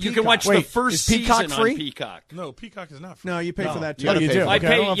 watch it on You Peacock. can watch the Wait, first is Peacock season free? on Peacock. No, Peacock is not free. No, you pay for that too. Oh, you do. I Okay, I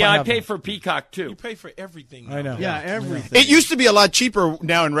don't know pay. if Yeah, I I have pay them. for Peacock too. You pay for everything. I know. Yeah, everything. It used to be a lot cheaper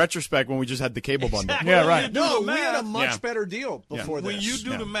now in retrospect when we just had the cable bundle. Yeah, right. No, Do the we had a math. much Yeah. better deal before When this. you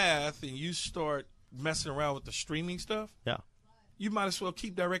do the math and you start messing around with the streaming stuff, Yeah. you might as well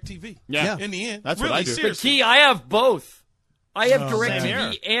keep DirecTV. Yeah. In the end, That's what really, I do. But seriously. Key, I have both. I have Same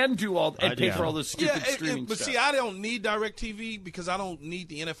DirecTV and do all and pay do. for all this stupid Yeah, streaming but stuff. see, I don't need DirecTV because I don't need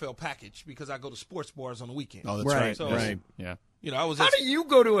the NFL package because I go to sports bars on the weekend. Oh, that's Right, right. So- right. Yeah. I was. How at- do you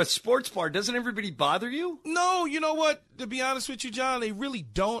go to a sports bar? Doesn't everybody bother you? No, you know what? To be honest with you, John, they really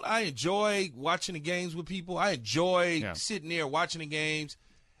don't. I enjoy watching the games with people. I enjoy sitting there watching the games.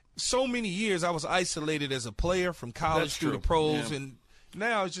 So many years I was isolated as a player from college That's to true. the pros, and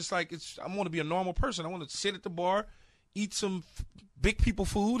now it's just like I want to be a normal person. I want to sit at the bar, eat some big people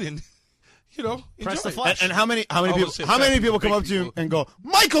food, and Press enjoy the it. flash. And how many I people? almost said How many fat people people, come up big to you people. and go,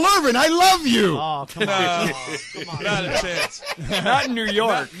 "Michael Irvin, I love you"? Oh, come on. Not a chance. Not in New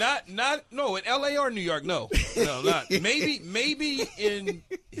York. No, in L.A. or New York, no, not. Maybe in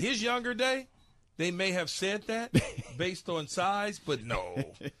his younger day, they may have said that based on size, but no,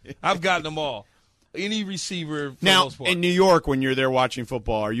 I've gotten them all. Any receiver for the Now, most part. in New York, when you're there watching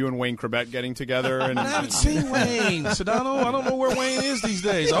football, are you and Wayne Corbett getting together? And I haven't seen Wayne Sedano. I don't know where Wayne is these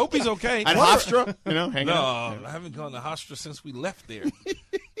days. I hope he's okay. at Hofstra, hanging No, out. I haven't gone to Hofstra since we left there.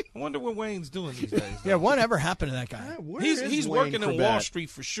 I wonder what Wayne's doing these days. Yeah, whatever happened to that guy? He's working in Wall Street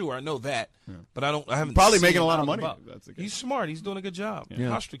for sure. I know that, but I haven't Probably seen making a him lot of out money. and about. That's the case. He's smart. He's doing a good job.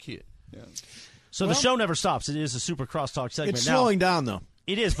 Hofstra kid. So the show never stops. It is a super crosstalk segment. It's now, slowing down, though.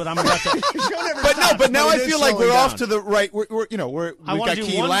 It is, but I'm about to. But now I it is feel like slowing we're off down. to the right. We've I wanna got do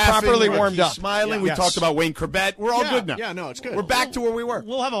Key one laughing, properly we've got warmed Key up. smiling. Yeah. We Yes. talked about Wayne Corbett. We're all good now. Yeah, no, it's good. We're back to where we were.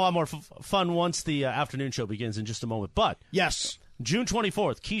 We'll have a lot more fun once the afternoon show begins in just a moment. But Yes. June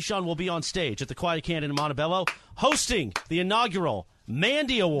 24th, Keyshawn will be on stage at the Quiet Cannon in Montebello hosting the inaugural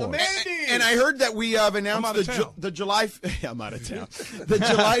Mandy Awards. And I heard that we have I'm out announced of town. the July. I'm out of town. The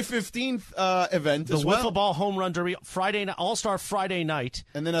July 15th event The as well. Wiffle Ball Home Run Derby, Friday night, All-Star Friday night.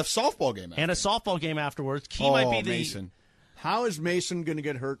 And then a softball game. And a softball game afterwards. Key might be the... Mason. How is Mason going to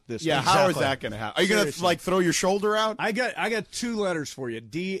get hurt this Yeah, week? how is that going to happen? Are you going to throw your shoulder out? I got 2 letters for you.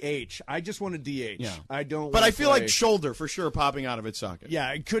 DH. I just want a DH. Yeah. I don't. But wanna I feel play. like shoulder for sure popping out of its socket.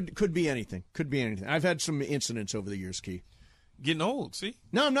 Yeah, it could be anything. Could be anything. I've had some incidents over the years, Key. Getting old, see?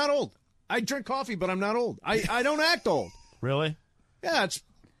 No, I'm not old. I drink coffee, but I'm not old. I don't act old. Really? Yeah, it's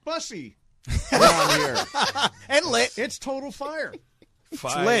fussy around here. And lit. It's total fire.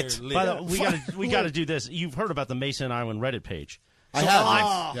 Fire lit. By the way, we got to do this. You've heard about the Mason Island Reddit page. I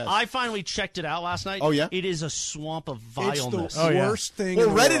have. I finally checked it out last night. Oh, yeah? It is a swamp of It's vileness. the worst thing. Well,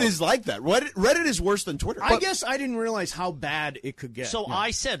 in the Reddit world. is like that. Reddit is worse than Twitter. I guess I didn't realize how bad it could get. So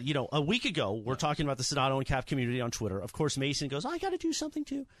I said, a week ago, we're talking about the Sedano and Kap community on Twitter. Of course, Mason goes, I got to do something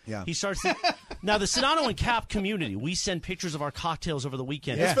too. Yeah. He starts. Now, the Sedano and Kap community, we send pictures of our cocktails over the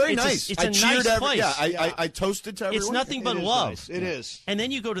weekend. It's very nice. It's I a cheered nice place. Yeah, I toasted to everyone. It's nothing but It is love. nice. It is. And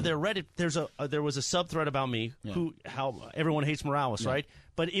then you go to their Reddit. There was a subthread about me, how everyone hates Morales, right?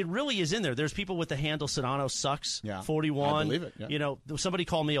 But it really is in there. There's people with the handle Sedano sucks 41. I believe it. Yeah. Somebody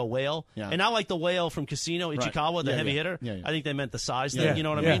called me a whale, and not like the whale from Casino Ichikawa, the heavy hitter. Yeah. I think they meant the size thing. You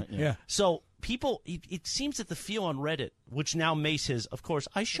know what I mean? Yeah. So people, it seems that the feel on Reddit, which now Mace has, of course,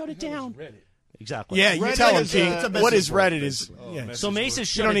 I shut it down. Exactly. Yeah, you Reddit tell him, is, King. it's a What is message Reddit? Is yeah. So Mace has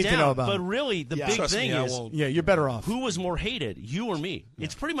shut don't it need down. to know about but it. really, the big Trust thing me, I is, won't. Yeah, you're better off. who was more hated, you or me?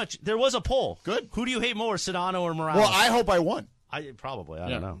 It's pretty much, there was a poll. Good. Who do you hate more, Sedano or Morales? Well, I hope I won. I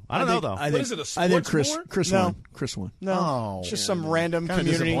don't know. I don't know, though. I What think, is it, a I think sports war? Chris No. won. Chris won. No, Oh, it's just some random Kinda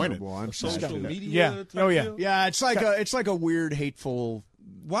community. disappointed. Well, I'm Social sorry. media? Yeah. type Oh, yeah. deal? Yeah, it's like a weird, hateful.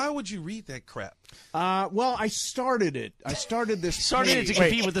 Why would you read that crap? Well, I started it. I started this. Started it to page.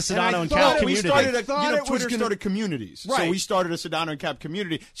 compete with the Sedano and thought Kap it- community. Twitter started communities. So Right. we started a Sedano and Kap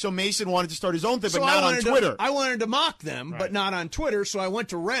community. So Mason wanted to start his own thing, but So not I on wanted Twitter. I wanted to mock them, but not on Twitter. So I went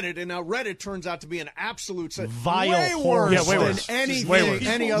to Reddit, and now Reddit turns out to be an absolute Vile, way horrible. worse Yeah, way than worse. anything, Way worse.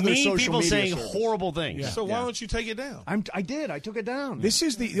 any other mean social people media saying service. horrible things. So why don't you take it down? I did. I took it down. This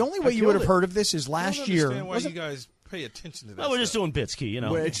is the only way you killed would have it. heard of this is I last don't year. understand why you guys pay attention to that. Well, we're just stuff. doing bits, Key.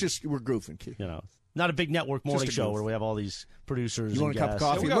 Well, it's just we're goofing, Key. Not a big network morning a show goof. where we have all these producers. You want a and cup of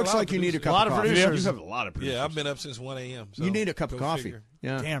guests. coffee? we got Looks a lot like of you need a producers. cup A lot of of coffee. producers. You have a lot of producers. Yeah, I've been up since 1 a.m. So You need a cup go of coffee. figure.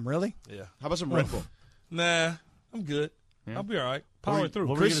 Yeah. Damn, really? Yeah. How about some Red Bull? Nah, I'm good. I'll be all right. Power through.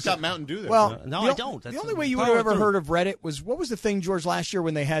 what were you Chris gonna got Mountain Dew there. Well, No, the I don't. The That's only a way you would power have ever through. heard of Reddit was, what was the thing, George, last year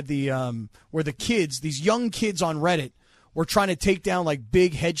when they had the where the kids, these young kids on Reddit, were trying to take down like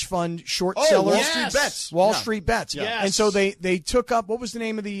big hedge fund short sellers. Wall Street Bets. Wall Yeah. Street Bets. Yes. And so they took up, what was the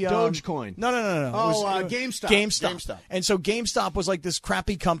name of the Dogecoin. No. It Oh, was, GameStop. GameStop. And so GameStop was like this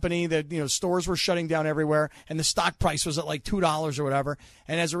crappy company that, stores were shutting down everywhere, and the stock price was at like $2 or whatever.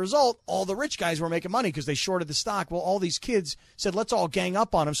 And as a result, all the rich guys were making money because they shorted the stock. Well, all these kids said, let's all gang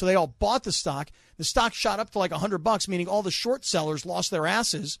up on them. So they all bought the stock. The stock shot up to like $100, meaning all the short sellers lost their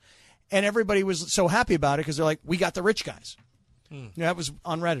asses. And everybody was so happy about it because they're like, we got the rich guys. Yeah, that was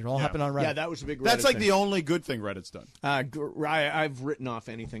on Reddit. It all happened on Reddit. Yeah, that was a big Reddit That's like thing. the only good thing Reddit's done. I've written off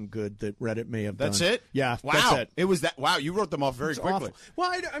anything good that Reddit may have That's done. it? Yeah, Wow. that's it. It was that. Wow, you wrote them off very It's quickly. awful.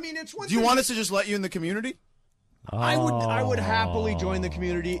 Well, I mean, it's one Do you thing- want us to just let you in the community? I would happily join the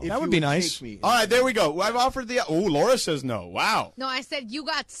community if That would you be nice. take me. All right, there we go. I've offered the. Oh, Laura says no. Wow. No, I said you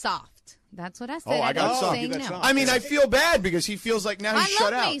got soft. That's what I said. Oh, I got didn't soft. say You got no. soft. I mean, I feel bad because he feels like now I he's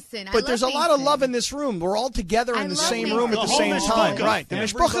shut love out. Mason. I But love there's a lot of Mason. love in this room. We're all together I in the love same Mason. room at the The same whole time. Mishpacha. Right. The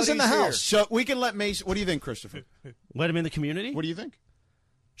Mishpacha's in the Everybody's house. So we can let Mason. What do you think, Christopher? Let him in the community? What do you think?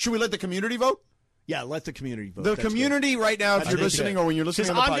 Should we let the community vote? Yeah, let the community vote. The That's good. community right now, if I you're think listening so. or when you're listening Because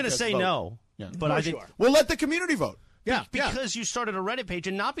on the I'm going to podcast, say vote. no. Yeah. But I think Sure. We'll let the community vote. Yeah, because you started a Reddit page,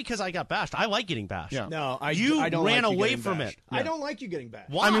 and not because I got bashed. I like getting bashed. Yeah. No, You I don't ran like you away getting from bashed. it. I don't like you getting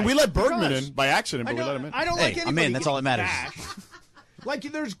bashed. Why? I mean, we let Bergman Because in by accident, but we let him in. I don't Hey, like I'm anybody in. That's all that getting matters. bashed. Like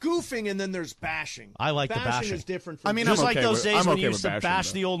there's goofing and then there's bashing. I like the bashing. is different from I mean, Just I'm like okay those with- days I'm when okay you with used to bashing, bash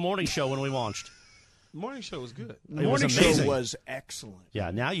though. the old morning show when we launched. The morning show was good. the It was morning show amazing. was excellent.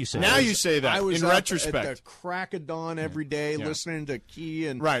 Yeah, now you say Now that. you say that I was in up retrospect. at the crack of dawn every day, listening to Key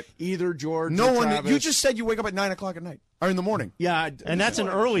and Right. either George. No or one. Travis. You just said you wake up at 9 o'clock at night or in the morning. Yeah, And that's an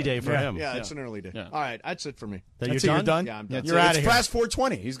early day for him. Yeah, it's an early day. Yeah. All right, that's it for me. That That's you're it, you're done? Yeah, I'm done. You're out It's of here. past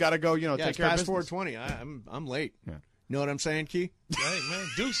 4:20. He's got to go. Yeah, take it's care of past business. 4:20. I'm late. You know what I'm saying, Key? Hey, man,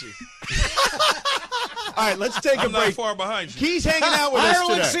 deucey. All right, let's take a I'm not break. far behind you. He's hanging out with us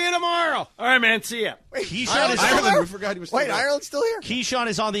Ireland, today. see you tomorrow. All right, man. See ya. Keyshawn is, Ireland, we forgot he was. Wait, still there. Ireland's still here? Keyshawn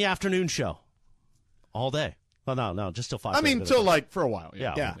is on the afternoon show all day. Well, no, just till 5:30. I mean, till for a while.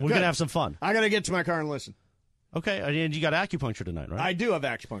 Yeah. We're going to have some fun. I got to get to my car and listen. Okay, and you got acupuncture tonight, right? I do have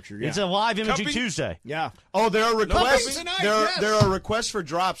acupuncture, yeah. It's a live imaging Tuesday. Yeah. Oh, there are requests. Tonight, there are requests for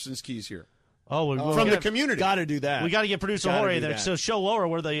drops since Key's here. From the community. Got to do that. We got to get producer Jorge there. So show Laura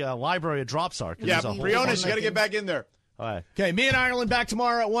where the library of drops are. Yeah, Briones, you got to get back in there. All right. Okay, me and Ireland back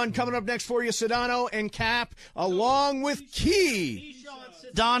tomorrow at 1. Coming up next for you, Sedano and Kap, along with Key.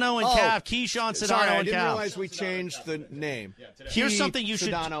 Sedano and Kap. Keyshawn, Sedano, Sorry, and Kap. I didn't realize we changed the name. Here's something you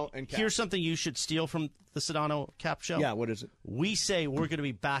should. Sedano and Kap. Here's something you should steal from the Sedano Kap show. Yeah, what is it? We say we're going to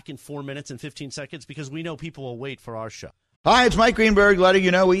be back in 4 minutes and 15 seconds because we know people will wait for our show. Hi, it's Mike Greenberg letting you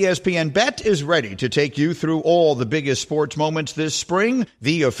know ESPN Bet is ready to take you through all the biggest sports moments this spring.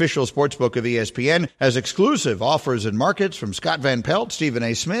 The official sportsbook of ESPN has exclusive offers and markets from Scott Van Pelt, Stephen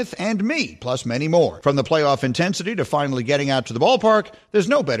A. Smith, and me, plus many more. From the playoff intensity to finally getting out to the ballpark, there's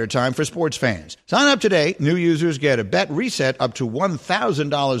no better time for sports fans. Sign up today. New users get a bet reset up to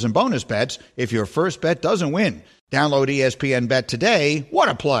 $1,000 in bonus bets if your first bet doesn't win. Download ESPN Bet today. What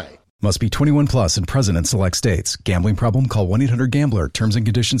a play. Must be 21 plus and present in select states. Gambling problem? Call 1-800-GAMBLER. Terms and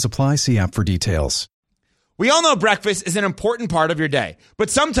conditions apply. See app for details. We all know breakfast is an important part of your day. But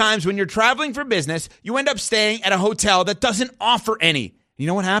sometimes when you're traveling for business, you end up staying at a hotel that doesn't offer any. You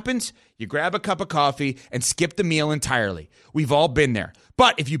know what happens? You grab a cup of coffee and skip the meal entirely. We've all been there.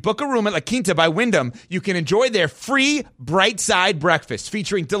 But if you book a room at La Quinta by Wyndham, you can enjoy their free Bright Side breakfast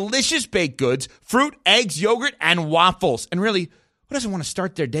featuring delicious baked goods, fruit, eggs, yogurt, and waffles. And really, who doesn't want to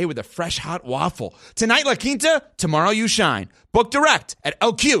start their day with a fresh, hot waffle? Tonight, La Quinta, tomorrow you shine. Book direct at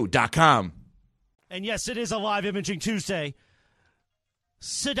LQ.com. And yes, it is a live imaging Tuesday.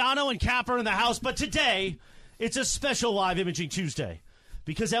 Sedano and Kap are in the house, but today it's a special live imaging Tuesday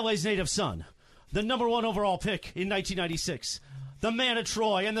because LA's native son, the number 1 overall pick in 1996, the man of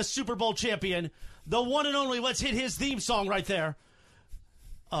Troy and the Super Bowl champion, the one and only, let's hit his theme song right there.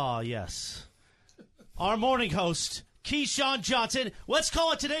 Yes. Our morning host, Keyshawn Johnson. Let's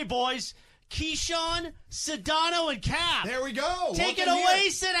call it today, boys. Keyshawn, Sedano, and Kap. There we go. Take it away,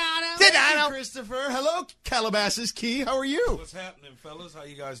 Sedano. Sedano. Christopher. Hello, Calabasas. Key, how are you? What's happening, fellas? How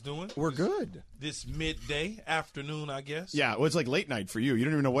you guys doing? We're good. This midday, afternoon, I guess. Yeah, well, it's like late night for you. You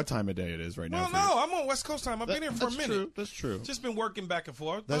don't even know what time of day it is right now. Well, no, I'm on West Coast time. I've been here for a minute. True. That's true. Just been working back and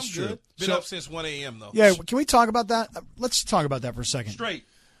forth. That's I'm true. good. Been up since 1 a.m., though. Yeah, can we talk about that? Let's talk about that for a second. Straight.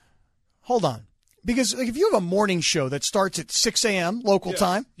 Hold on. Because if you have a morning show that starts at 6 a.m. local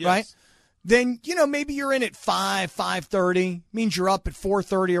time, right? Then, maybe you're in at 5:30, means you're up at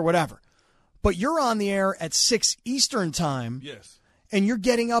 4:30 or whatever. But you're on the air at 6 Eastern time. Yes. And you're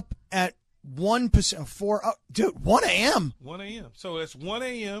getting up at 1 a.m. 1 a.m. So it's 1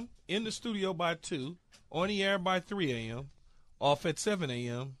 a.m. in the studio by 2, on the air by 3 a.m., off at 7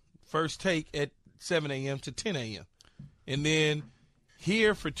 a.m., first take at 7 a.m. to 10 a.m. And then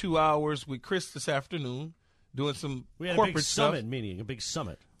here for 2 hours with Chris this afternoon doing some we had corporate a big stuff. a big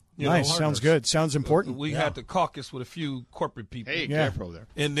summit. Nice. Sounds good. Sounds important. We had to caucus with a few corporate people. Hey, careful there.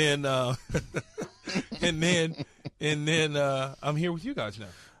 And then, and then I'm here with you guys now.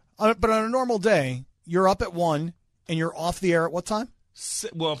 But on a normal day, you're up at 1 and you're off the air at what time?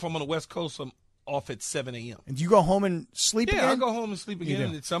 Well, if I'm on the West Coast, I'm off at 7 a.m. And do you go home and sleep again? Yeah, I go home and sleep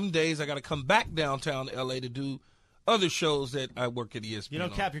again. And some days I got to come back downtown to L.A. to do other shows that I work at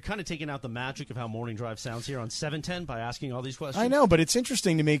ESPN. Kap, you're kind of taking out the magic of how Morning Drive sounds here on 710 by asking all these questions. I know, but it's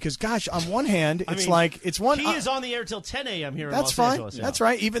interesting to me because, gosh, on one hand, it's He is on the air till 10 a.m. here in Los Angeles. That's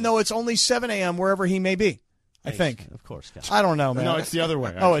right. Even though it's only 7 a.m. wherever he may be. I think. Of course, Kap. I don't know, man. No, it's the other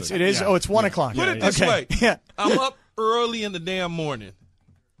way. Oh, it is? Yeah. Oh, it's 1 o'clock. Put it this way. Yeah. I'm up early in the damn morning,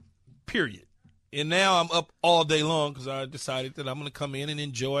 period. And now I'm up all day long because I decided that I'm going to come in and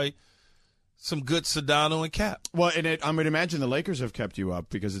enjoy some good Sedano and Kap. Well, and I'm going to imagine the Lakers have kept you up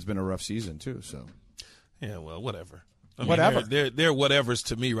because it's been a rough season, too. So, yeah, well, whatever. Whatever. They're whatevers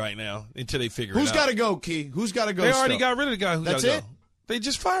to me right now until they figure it out. Who's got to go, Key? Who's got to go? They already got rid of the guy who's got to go. That's it? They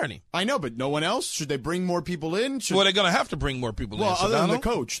just fired him. I know, but no one else? Should they bring more people in? Well, they're going to have to bring more people in. Well, other than Sedano. the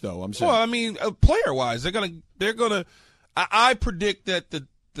coach, though, I'm saying. Well, I mean, player-wise, they're going to. I predict that the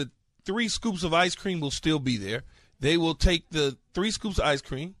 3 scoops of ice cream will still be there. They will take the 3 scoops of ice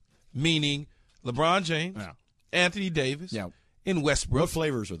cream, meaning LeBron James, Anthony Davis, and Westbrook. What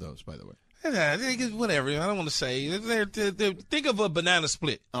flavors are those, by the way? Whatever. I don't want to say. Think of a banana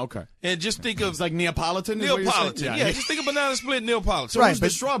split. Okay. And just think of... It's like Neapolitan? Neapolitan. Yeah, just think of banana split Neapolitan. So who's the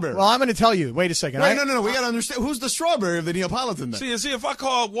strawberry? Well, I'm going to tell you. Wait a second. No. We got to understand. Who's the strawberry of the Neapolitan then? See, if I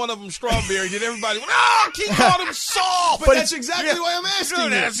call one of them strawberry, then everybody keep calling him soft. But that's exactly why I'm asking you.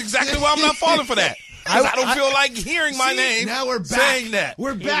 That's exactly why I'm not falling for that. I don't feel like hearing my name. Now we're back. Saying that.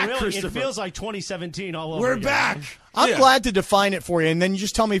 We're back, It Christopher. feels like 2017 all over We're again. back. I'm glad to define it for you, and then you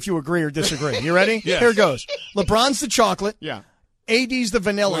just tell me if you agree or disagree. You ready? Yes. Here it goes. LeBron's the chocolate. Yeah. AD's the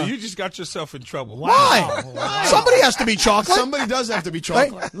vanilla. Well, you just got yourself in trouble. Why? Somebody has to be chocolate. Somebody does have to be Right?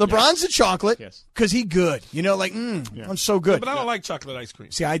 chocolate. LeBron's the chocolate Yes. because he good. You know, like, I'm so good. But I don't like chocolate ice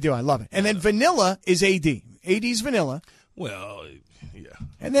cream. See, I do. I love it. And then vanilla is AD. AD's vanilla. Well, yeah.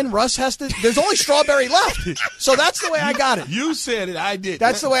 And then Russ has to. There's only strawberry left. So that's the way I got it. You said it. I did.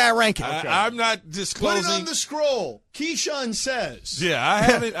 That's the way I rank it. I'm not Put disclosing. it on the scroll. Keyshawn says. Yeah, I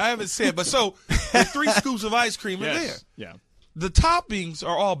haven't said. But so the 3 scoops of ice cream are there. Yeah. The toppings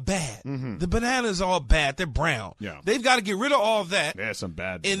are all bad. The bananas are all bad. They're brown. Yeah. They've got to get rid of all that. There's some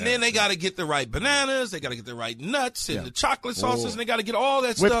bad. And then they got to get the right bananas. They got to get the right nuts and the chocolate sauces. And they got to get all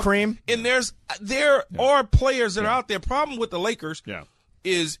that Whipped stuff. cream. And there are players that are out there. Problem with the Lakers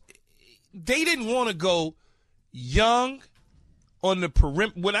is they didn't want to go young on the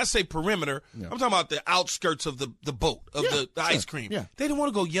perimeter. When I say perimeter, I'm talking about the outskirts of the boat, of the ice cream. Yeah. They didn't want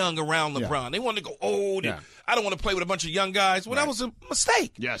to go young around LeBron. They wanted to go old. And I don't want to play with a bunch of young guys. Well, that was a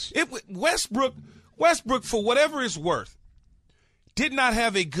mistake. Yes. Westbrook, for whatever it's worth, did not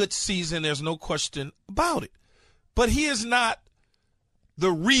have a good season. There's no question about it. But he is not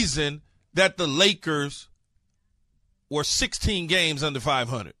the reason that the Lakers were 16 games under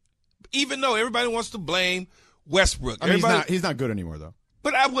 500. Even though everybody wants to blame Westbrook. I mean, he's not good anymore, though.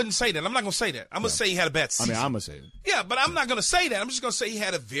 But I wouldn't say that. I'm not going to say that. I'm going to say he had a bad season. I'm going to say it. Yeah, but I'm not going to say that. I'm just going to say he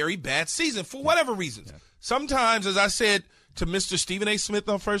had a very bad season for whatever reasons. Yeah. Sometimes, as I said to Mr. Stephen A. Smith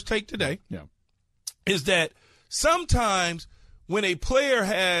on First Take today, is that sometimes when a player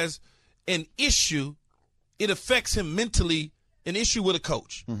has an issue, it affects him mentally, an issue with a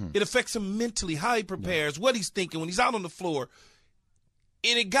coach. It affects him mentally, how he prepares, what he's thinking when he's out on the floor.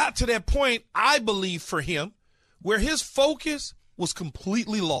 And it got to that point, I believe, for him, where his focus was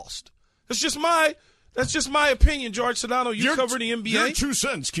completely lost. That's just my opinion, George Sedano. You cover the NBA. Your 2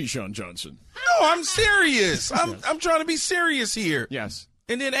 cents, Keyshawn Johnson. No, I'm serious. I'm trying to be serious here. Yes.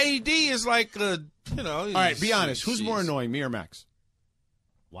 And then AD is like, All right, be honest. Who's more annoying, me or Max?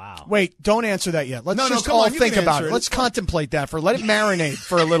 Wow. Wait, don't answer that yet. Let's just come all on, you think can about answer it. it. Let's contemplate that let it marinate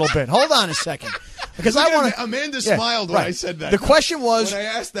for a little bit. Hold on a second. Because I want to. Amanda smiled when I said that. The question was when I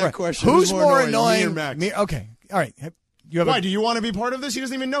asked that question. Who's more annoying? Me or Max? Okay. All right. Why? Do you want to be part of this? He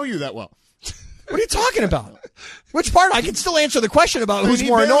doesn't even know you that well. What are you talking about? Which part? I can still answer the question about who's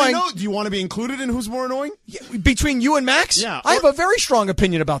more annoying. Do you want to be included in who's more annoying? Between you and Max? Yeah. I have a very strong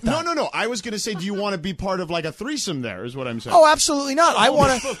opinion about that. No. I was going to say, do you want to be part of like a threesome there is what I'm saying. Oh, absolutely not. I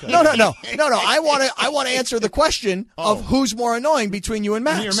want to. No. I want to answer the question of who's more annoying between you and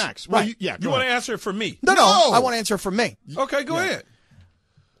Max. Me or Max? Well, right. you want to answer it for me? No. I want to answer it for me. Okay, go ahead.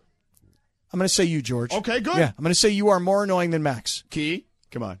 I'm going to say you, George. Okay, good. Yeah, I'm going to say you are more annoying than Max. Key,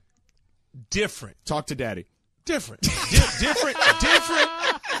 come on. Different. Talk to Daddy. Different. Different.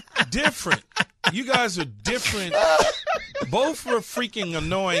 You guys are different. Both were freaking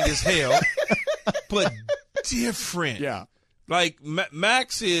annoying as hell, but different. Yeah. Like,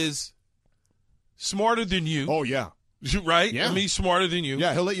 Max is smarter than you. Oh, yeah. Right? Yeah. I mean, smarter than you.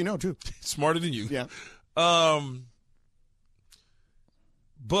 Yeah, he'll let you know, too. Smarter than you. Yeah.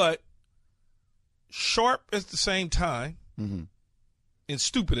 But sharp at the same time and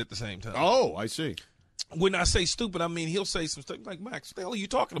stupid at the same time. Oh, I see. When I say stupid, I mean he'll say some stuff like, Max, what the hell are you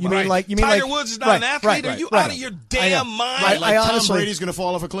talking about? You mean Tiger Woods is not an athlete? Are you out of your damn mind? Like Tom Brady's going to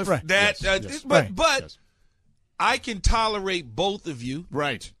fall off a cliff? Right. But I can tolerate both of you.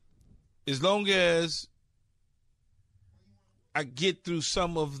 Right. As long as I get through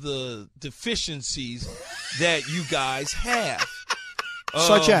some of the deficiencies that you guys have.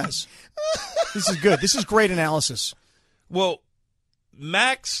 Such as? This is good. This is great analysis. Well,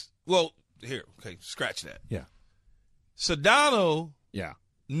 Max, here, okay, scratch that. Yeah. Sedano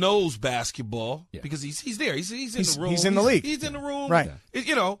knows basketball because he's there. He's in the room. He's in the league. He's in the room. Right.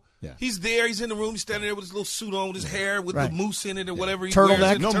 He's there. He's in the room. He's standing there with his little suit on, with his hair, with the mousse in it or whatever he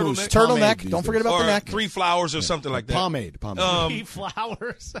wears. No mousse. Turtleneck. Don't forget about the neck. 3 flowers or something like that. Pomade. 3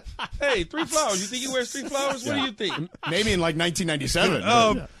 flowers. Hey, 3 flowers. You think he wears 3 flowers? What do you think? Maybe in like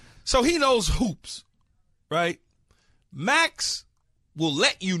 1997. So he knows hoops, right? Max will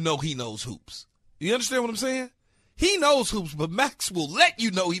let you know he knows hoops. You understand what I'm saying? He knows hoops, but Max will let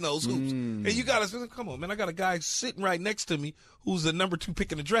you know he knows hoops. And you got to come on, man. I got a guy sitting right next to me who's the number 2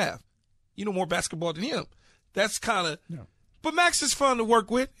 pick in the draft. You know more basketball than him. That's kind of. Yeah. But Max is fun to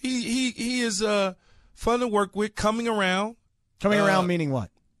work with. He is fun to work with. Coming around. Coming around meaning what?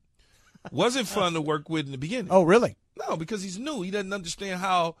 Wasn't fun to work with in the beginning. Oh, really? No, because he's new. He doesn't understand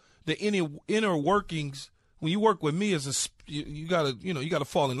how the inner workings. When you work with me, you gotta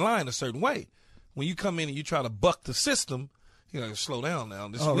fall in line a certain way. When you come in and you try to buck the system, you gotta slow down now.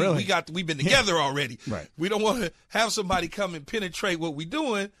 Really? We've been together already. Right. We don't want to have somebody come and penetrate what we're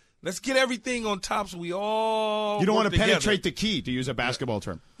doing. Let's get everything on top so we all. You don't want to together. penetrate the key, to use a basketball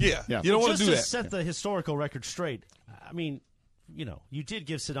term. Yeah. Yeah. You don't want to do that. Just to set the historical record straight, I mean, you did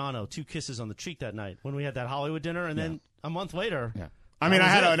give Sedano 2 kisses on the cheek that night when we had that Hollywood dinner, and then a month later. Yeah. I mean, I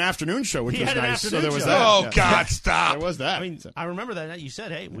had an afternoon show, which He was had an nice. So afternoon there was show. that. Oh, Yeah. God, stop. There was that. I mean, I remember that night you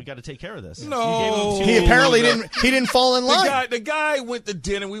said, "Hey, we got to take care of this." No. He apparently didn't fall in line. The guy went to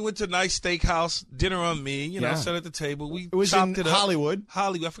dinner. We went to a nice steakhouse dinner on me. Yeah. Sat at the table. We It was chopped in it up. Hollywood.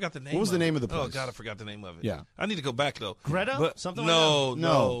 Hollywood. I forgot the name. What was the name of the Oh place? God, I forgot the name of it. Yeah. I need to go back though. Greta? But Something no, like that?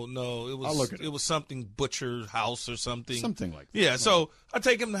 no. It was. I'll look at it. It was something Butcher House or something. Something like that. Yeah. So I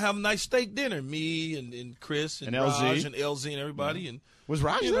take him to have a nice steak dinner. Me and Chris and LZ. Raj and LZ and everybody. And Was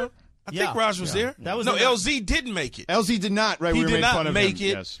Raj you there? know, I think Raj was there. That was no. the- LZ didn't make it. LZ did not. Right. He we did made not fun of make him.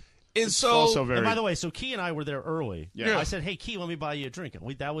 it. Yes. And so, Also very. And by the way, so Key and I were there early. Yeah. I said, "Hey, Key, let me buy you a drink."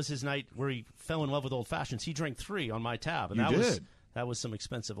 And that was his night where he fell in love with old fashions. He drank 3 on my tab, and You that did. was some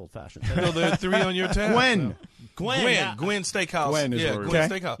expensive old fashions. no, there are 3 on your tab. Gwen. Gwen Steakhouse. Gwen is yeah, where we Gwen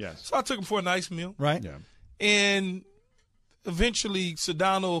were. Steakhouse. Yes. So I took him for a nice meal. Right? Yeah. And eventually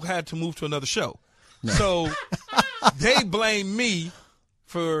Sedano had to move to another show. So they blame me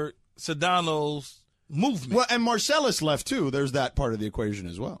for Sedano's movement. Well, and Marcellus left too. There's that part of the equation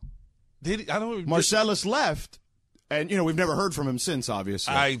as well. Did he? I don't. Marcellus left, and we've never heard from him since.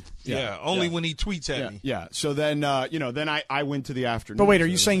 Obviously, only when he tweets at me. Yeah. So then, then I went to the afternoon. But wait, are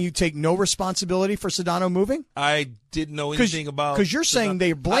you saying you take no responsibility for Sedano moving? I didn't know anything about. Because you're saying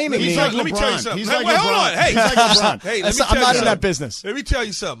they're blaming me. He's like Let me tell you LeBron. something. He's Hey, like wait, hold LeBron. on. Hey, He's like LeBron. Hey, let me tell I'm you not in something. that business. Let me tell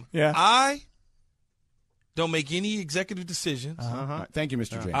you something. Yeah. I don't make any executive decisions. Right, thank you,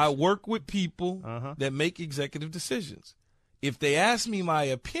 Mr. James. I work with people that make executive decisions. If they ask me my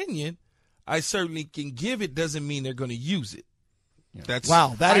opinion, I certainly can give it. Doesn't mean they're going to use it. That's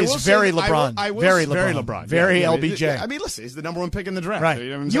Wow, that is very LeBron. Very LeBron. Very LBJ. I mean, listen, he's the number 1 pick in the draft. Right. You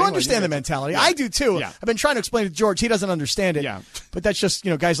know what I'm You saying? understand the mentality. I do too. Yeah. I've been trying to explain it to George. He doesn't understand it. Yeah. But that's just,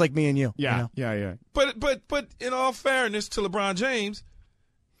 guys like me and you. Yeah. you know? Yeah. But in all fairness to LeBron James,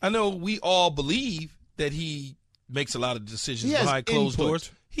 I know we all believe that he makes a lot of decisions He has behind closed input.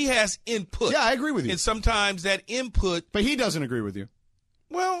 doors. He has input. Yeah, I agree with you. And sometimes that input. But he doesn't agree with you.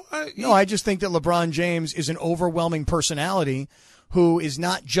 Well, No, I just think that LeBron James is an overwhelming personality who is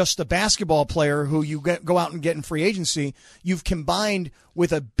not just a basketball player who you go out and get in free agency. You've combined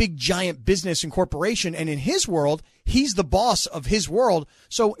with a big, giant business and corporation, and in his world, he's the boss of his world.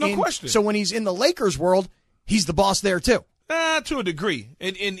 So, No question. So when he's in the Lakers world, he's the boss there too. To a degree.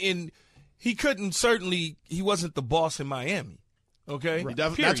 And he he wasn't the boss in Miami. Okay?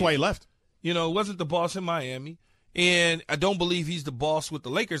 That's why he left. Wasn't the boss in Miami. And I don't believe he's the boss with the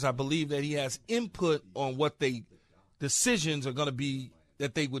Lakers. I believe that he has input on what decisions are going to be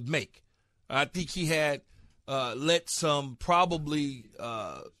that they would make. I think he had let some probably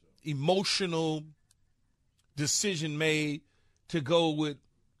emotional decision made to go with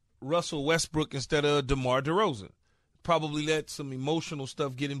Russell Westbrook instead of DeMar DeRozan. Probably let some emotional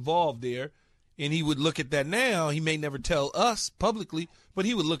stuff get involved there. And he would look at that now. He may never tell us publicly, but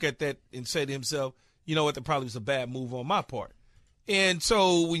he would look at that and say to himself, you know what, that probably was a bad move on my part. And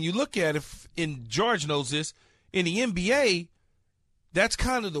so when you look at it, and George knows this, in the NBA, that's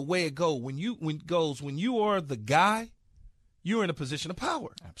kind of the way it goes. When you are the guy, you're in a position of power.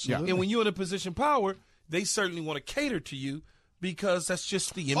 Absolutely. And when you're in a position of power, they certainly want to cater to you because that's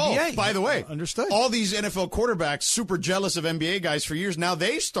just the NBA. Oh, by the way, understood. All these NFL quarterbacks super jealous of NBA guys for years. Now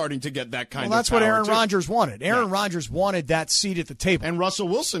they're starting to get that kind of Well, that's what power, Aaron too. Rodgers wanted. Aaron Rodgers wanted that seat at the table. And Russell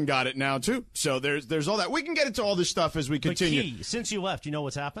Wilson got it now, too. So there's all that. We can get into all this stuff as we continue. But Key, since you left, you know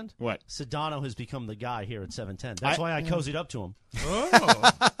what's happened? What? Sedano has become the guy here at 710. That's why I cozied up to him. Oh.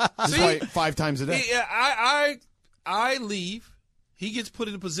 That's why 5 times a day. Yeah, I leave. He gets put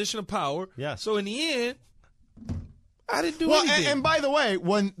in a position of power. Yeah. So in the end, I didn't do Well, anything. and by the way,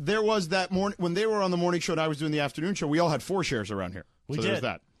 when there was that when they were on the morning show and I was doing the afternoon show, we all had 4 shares around here. We so did. there's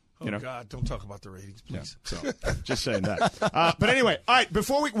that. Oh, God, don't talk about the ratings, please. Yeah, so just saying that. But anyway, all right, we're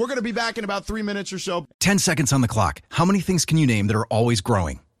going to be back in about 3 minutes or so. 10 seconds on the clock. How many things can you name that are always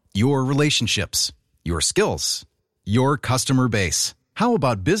growing? Your relationships, your skills, your customer base. How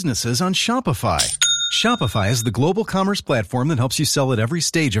about businesses on Shopify? Shopify is the global commerce platform that helps you sell at every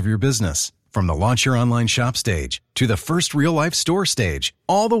stage of your business. From the launch your online shop stage to the first real-life store stage,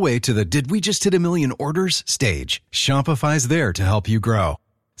 all the way to the did we just hit 1 million orders stage. Shopify's there to help you grow.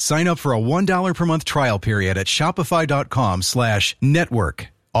 Sign up for a $1 per month trial period at shopify.com/network.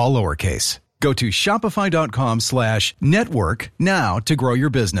 all lowercase. Go to shopify.com/network now to grow your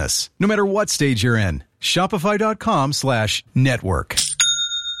business, no matter what stage you're in. Shopify.com/network.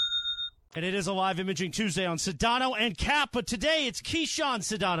 And it is a live imaging Tuesday on Sedano and Kap, but today it's Keyshawn,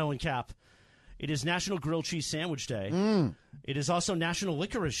 Sedano, and Kap. It is National Grilled Cheese Sandwich Day. It is also National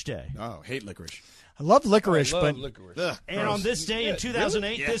Licorice Day. Oh, hate licorice. I love licorice, I love but licorice. And on this day in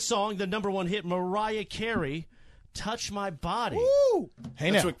 2008, Really? this song, the #1 hit, Mariah Carey, Touch My Body. Woo!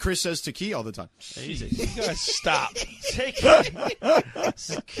 Hey, That's now. what Chris says to Key all the time. Easy. You guys stop. Take it.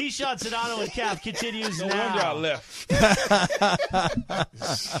 Keyshawn, Sedano, and Kap continues No now. wonder I left. You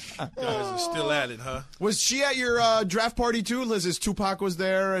guys are still at it, huh? Was she at your draft party too, Liz? As Tupac was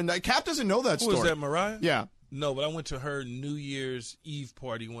there, and Cap doesn't know that Who story. was that, Mariah? Yeah. No, but I went to her New Year's Eve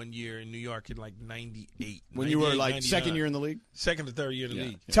party one year in New York in like 98. When you were 98, like 99. second year in the league? Second or third year in the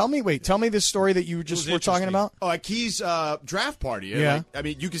league. tell me this story that you just was were talking interesting. about. Oh, at Key's draft party. Yeah. Like, I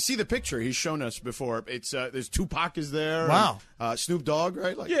mean, you can see the picture he's shown us before. It's there's Tupac is there. Wow. And, Snoop Dogg,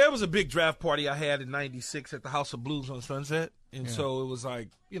 right? Like, Yeah, it was a big draft party I had in 96 at the House of Blues on Sunset. And so it was like,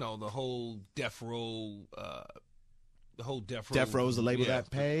 the whole Death Row. Death Row is the label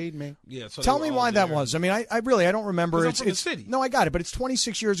that paid me. Yeah. So Tell they me were why all that there. was. I mean, I really don't remember. 'Cause I'm It's from the city. No, I got it, but it's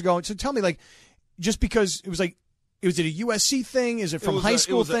 26 years ago. So tell me, like, just because it was like, was it a USC thing? Is it from high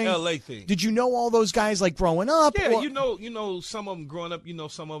school It was thing? a LA thing. Did you know all those guys like growing up? Yeah, or- you know some of them growing up. You know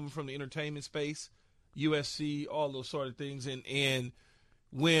some of them from the entertainment space, USC, all those sort of things. And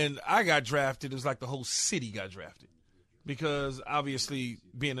when I got drafted, it was like the whole city got drafted because obviously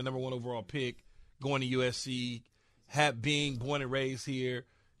being the #1 overall pick, going to USC, being born and raised here,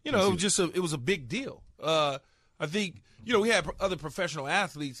 it was a big deal. I think we had other professional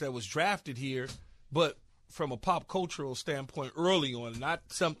athletes that was drafted here, but from a pop cultural standpoint early on, not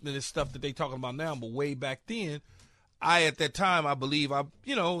something this stuff that they talking about now, but way back then, at that time, I believe it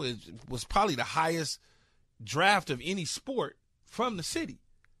was probably the highest draft of any sport from the city.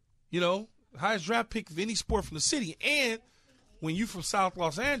 Highest draft pick of any sport from the city. And when you from South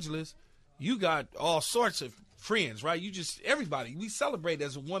Los Angeles, you got all sorts of friends, right? Everybody, we celebrate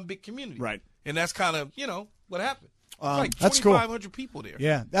as one big community. Right. And that's kind of, what happened. It's like that's cool. 2,500 people there.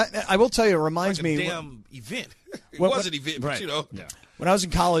 Yeah, I will tell you, it reminds Like a me. damn event. It What- was an event, right. but Yeah. When I was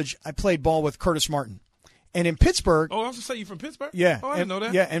in college, I played ball with Curtis Martin, and in Pittsburgh. Oh, I was going to say you from Pittsburgh? Yeah, Oh, I didn't know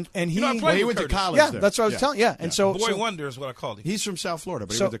that. Yeah, and he I played he with went to Curtis. college Yeah, there. that's what I was telling. Yeah, and so Boy Wonder is what I called him. He's from South Florida,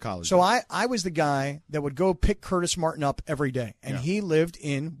 but he so, went to college. so I was the guy that would go pick Curtis Martin up every day, and he lived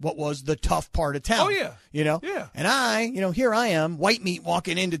in what was the tough part of town. Oh, yeah. Yeah. And here I am, white meat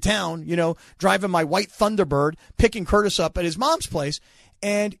walking into town, driving my white Thunderbird, picking Curtis up at his mom's place,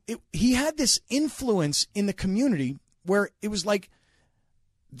 and he had this influence in the community where it was like,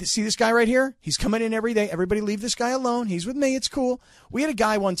 see this guy right here? He's coming in every day. Everybody leave this guy alone. He's with me. It's cool. We had a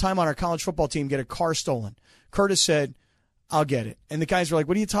guy one time on our college football team get a car stolen. Curtis said, I'll get it. And the guys were like,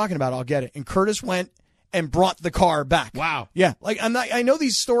 what are you talking about? I'll get it. And Curtis went and brought the car back. Wow. Yeah. Like I know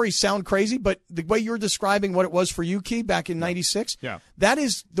these stories sound crazy, but the way you're describing what it was for you, Key, back in 96, that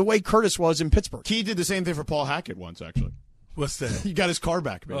is the way Curtis was in Pittsburgh. Key did the same thing for Paul Hackett once, actually. What's that? He got his car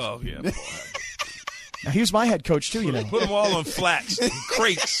back, basically. Oh, yeah. Now, he was my head coach, too, Put them all on flats and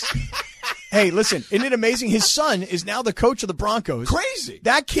crates. Hey, listen, isn't it amazing? His son is now the coach of the Broncos. Crazy.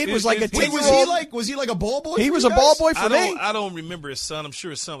 That kid was like a 10-year-old. Was he like a ball boy? He for was you a ball guys? boy for me. I don't remember his son. I'm sure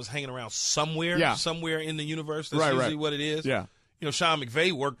his son was hanging around somewhere. Somewhere in the universe. That's usually what it is. Yeah. Sean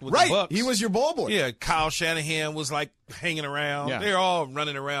McVay worked with the Bucks. He was your ball boy. Yeah, Kyle Shanahan was like hanging around. Yeah. They're all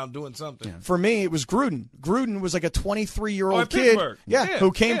running around doing something. For me, it was Gruden. Gruden was like a 23-year-old at kid. Pittsburgh.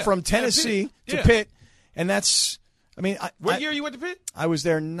 Who came Yeah. from Tennessee to Yeah. Pitt. And that's, What year you went to Pitt? I was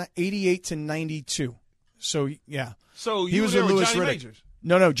there 88 to 92. So, yeah. So He you was were there with with Louis Johnny Riddick. Majors.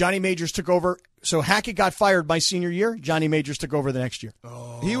 No, Johnny Majors took over. So Hackett got fired my senior year. Johnny Majors took over the next year.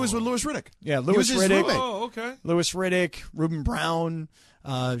 Oh. He was with Louis Riddick. Yeah, He Louis was his Riddick. roommate. Oh, okay. Louis Riddick, Reuben Brown,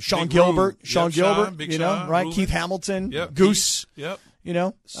 Sean Big Gilbert, Rube. Sean Yep, Gilbert, Sean, Big you know, Sean, right? Reuben. Keith Hamilton, Yep, Goose, Keith. Yep. you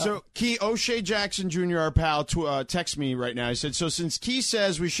know. So, Key, O'Shea Jackson Jr., our pal, texts me right now. He said, so since Key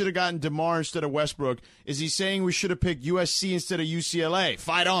says we should have gotten DeMar instead of Westbrook, is he saying we should have picked USC instead of UCLA?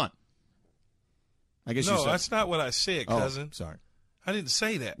 Fight on. I guess you No, said. that's not what I said, cousin. Sorry. I didn't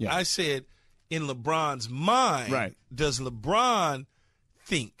say that. Yeah. I said in LeBron's mind, Right. does LeBron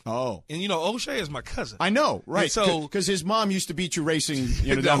think? Oh. And, O'Shea is my cousin. I know, right. And so, because his mom used to beat you racing,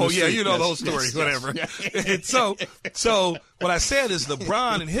 down the street. you know Yes, those stories, yes, whatever. yes. And so what I said is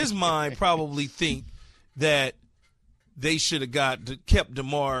LeBron in his mind probably think that they should have kept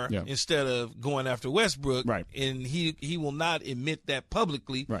DeMar instead of going after Westbrook. Right. And he will not admit that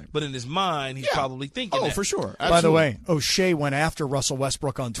publicly. Right. But in his mind, he's probably thinking that. for sure. Absolutely. By the way, O'Shea went after Russell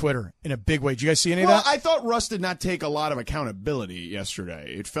Westbrook on Twitter in a big way. Did you guys see any of Well, that? I thought Russ did not take a lot of accountability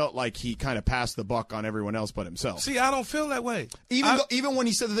yesterday. It felt like he kind of passed the buck on everyone else but himself. See, I don't feel that way. Even when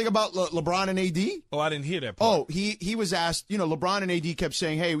he said the thing about LeBron and AD. Oh, I didn't hear that part. Oh, he was asked, LeBron and AD kept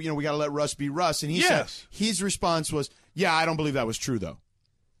saying, hey, we got to let Russ be Russ. And he said his response was, yeah, I don't believe that was true, though.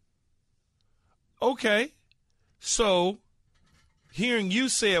 Okay. So, hearing you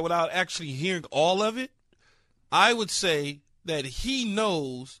say it without actually hearing all of it, I would say that he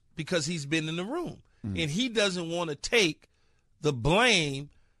knows because he's been in the room. And he doesn't want to take the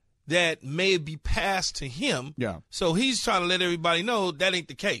blame that may be passed to him. Yeah. So he's trying to let everybody know that ain't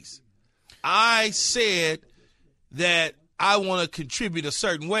the case. I said that I want to contribute a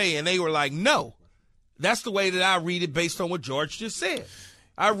certain way, and they were like, no. That's the way that I read it based on what George just said.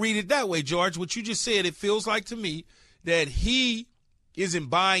 I read it that way, George. What you just said, it feels like to me that he isn't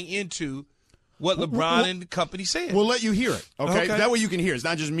buying into what LeBron and the company said. We'll let you hear it, okay? That way you can hear. It's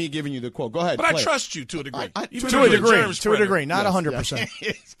not just me giving you the quote. Go ahead. But I trust you to a degree. To a degree, not 100%.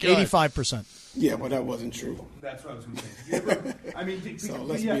 85%. Yeah, but that wasn't true. That's what I was going to say. I mean, so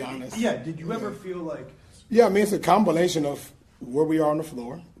let's be honest. Yeah, did you ever feel like... Yeah, I mean, it's a combination of where we are on the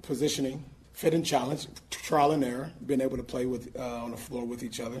floor, positioning, fit and challenge, trial and error, being able to play with on the floor with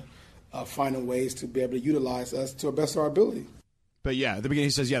each other, finding ways to be able to utilize us to the best of our ability. But, yeah, at the beginning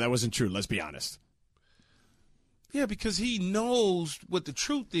he says, yeah, that wasn't true. Let's be honest. Yeah, because he knows what the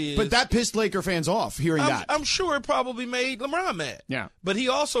truth is. But that pissed Laker fans off, hearing that. I'm sure it probably made LeBron mad. Yeah. But he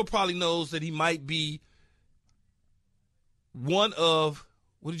also probably knows that he might be one of,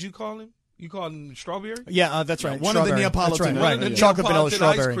 what did you call him? You called him strawberry? Yeah, that's right. One of the Neapolitan. Right. One of the Chocolate vanilla Neapolitan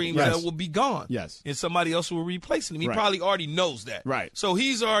strawberry. ice cream Yes. that will be gone. Yes. And somebody else will replace him. He Right. probably already knows that. Right. So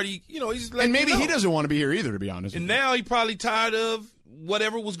he's already, he's letting And maybe you know. he doesn't want to be here either, to be honest. And now he probably tired of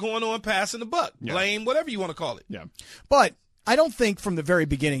whatever was going on passing the buck. Yeah. Blame, whatever you want to call it. Yeah. But I don't think from the very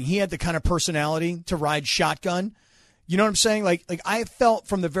beginning he had the kind of personality to ride shotgun. You know what I'm saying? Like I felt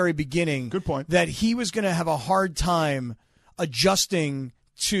from the very beginning Good point. that he was going to have a hard time adjusting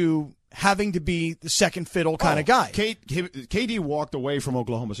to having to be the second fiddle kind of guy. KD walked away from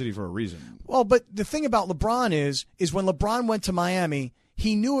Oklahoma City for a reason. Well, but the thing about LeBron is when LeBron went to Miami,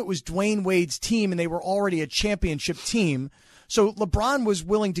 he knew it was Dwayne Wade's team and they were already a championship team. So LeBron was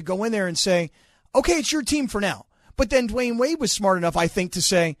willing to go in there and say, okay, it's your team for now. But then Dwayne Wade was smart enough, I think, to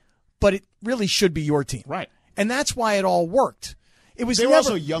say, but it really should be your team. Right. And that's why it all worked. It was They were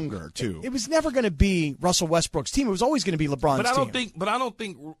also younger, too. It was never going to be Russell Westbrook's team. It was always going to be LeBron's team. But I don't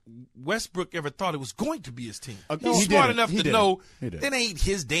think Westbrook ever thought it was going to be his team. No, He's he smart didn't. enough He to didn't. know He didn't. that ain't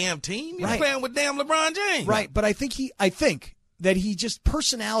his damn team. He's Right. playing with damn LeBron James. Right, but I think that he just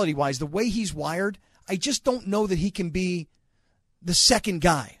personality-wise, the way he's wired, I just don't know that he can be the second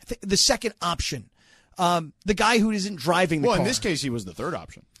guy, the second option, the guy who isn't driving the car. Well, in this case, he was the third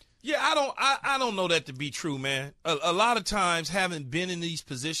option. Yeah, I don't know that to be true, man. A lot of times, having been in these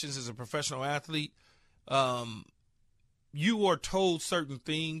positions as a professional athlete, you are told certain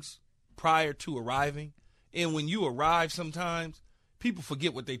things prior to arriving. And when you arrive sometimes, people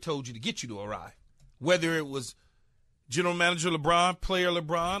forget what they told you to get you to arrive. Whether it was general manager LeBron, player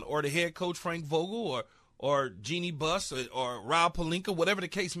LeBron, or the head coach Frank Vogel, or Jeannie Buss, or Rob Pelinka, whatever the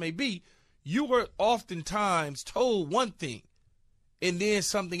case may be, you were oftentimes told one thing. And then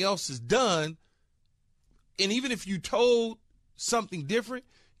something else is done. And even if you told something different,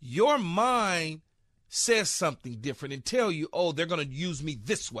 your mind says something different and tell you, oh, they're going to use me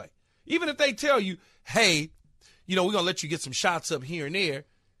this way. Even if they tell you, hey, we're going to let you get some shots up here and there.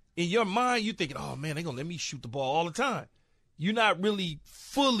 In your mind, you're thinking, oh, man, they're going to let me shoot the ball all the time. You're not really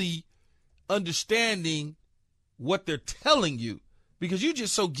fully understanding what they're telling you because you're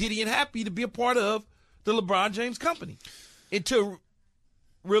just so giddy and happy to be a part of the LeBron James company. Until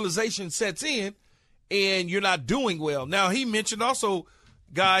realization sets in and you're not doing well. Now, he mentioned also,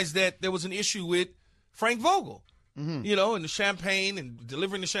 guys, that there was an issue with Frank Vogel, and the champagne and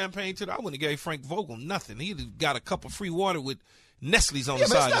delivering the champagne to I wouldn't have gave Frank Vogel nothing. He got a cup of free water with Nestle's on the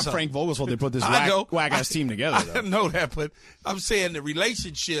side. It's not Frank Vogel's fault they put this whack-ass team together, though. I know that, but I'm saying the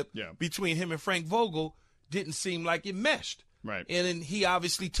relationship between him and Frank Vogel didn't seem like it meshed. Right. And then he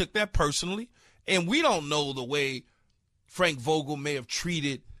obviously took that personally, and we don't know the way Frank Vogel may have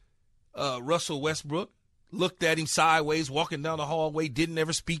treated Russell Westbrook, looked at him sideways, walking down the hallway, didn't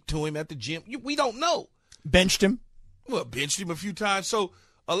ever speak to him at the gym. We don't know. Benched him? Well, benched him a few times. So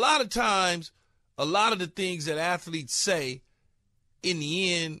a lot of times, a lot of the things that athletes say, in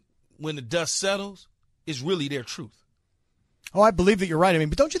the end, when the dust settles, is really their truth. Oh, I believe that you're right. I mean,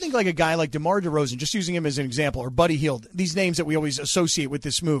 but don't you think like a guy like DeMar DeRozan, just using him as an example, or Buddy Hield, these names that we always associate with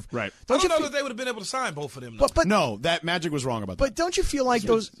this move. Right. I don't know that they would have been able to sign both of them. Though. But no, that Magic was wrong about that. But don't you feel like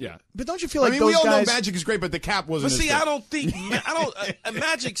those? Yeah. But don't you feel like I mean, those we all guys? know Magic is great, but the cap wasn't. But his see, thing. I don't think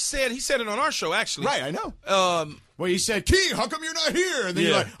Magic said it on our show actually. Right, I know. Well, he said, "Key, how come you're not here?" And then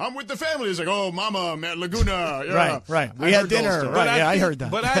you're like, "I'm with the family." He's like, "Oh, Mama, Laguna." Yeah. Right. We had dinner. Right. I heard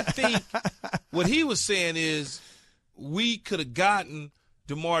that. But I think what he was saying is we could have gotten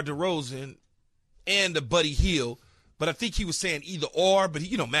DeMar DeRozan and the Buddy Hield. But I think he was saying either or, but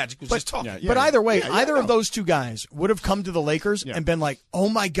Magic was just talking. But either way, either of those two guys would have come to the Lakers and been like, oh,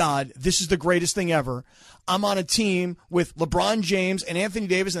 my God, this is the greatest thing ever. I'm on a team with LeBron James and Anthony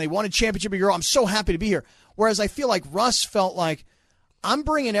Davis, and they won a championship a year. I'm so happy to be here. Whereas I feel like Russ felt like, I'm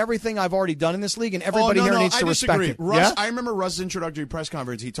bringing everything I've already done in this league, and everybody here needs to respect it. Russ, yeah? I remember Russ's introductory press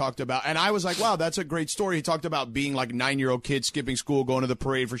conference. He talked about, and I was like, wow, that's a great story. He talked about being like a 9-year-old kid, skipping school, going to the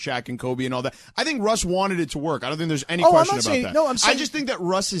parade for Shaq and Kobe and all that. I think Russ wanted it to work. I don't think there's any question about that. No, I'm saying, I just think that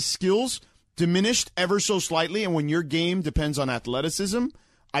Russ's skills diminished ever so slightly, and when your game depends on athleticism,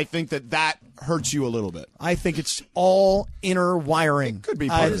 I think that hurts you a little bit. I think it's all inner wiring. It could be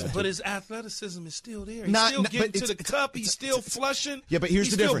part of that. But his athleticism is still there. He's still getting to the cup. He's still flushing. Yeah, but here's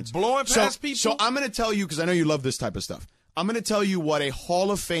the difference. Still blowing past people. So I'm going to tell you, because I know you love this type of stuff, I'm going to tell you what a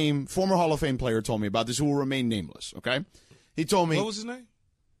former Hall of Fame player told me about this who will remain nameless, okay? He told me. What was his name?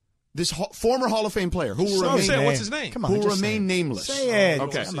 This former Hall of Fame player who will remain what's his name? Come on, who will remain nameless. Say it.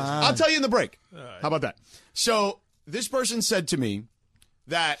 Okay. Come on. I'll tell you in the break. Right. How about that? So this person said to me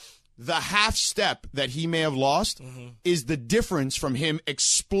that the half step that he may have lost is the difference from him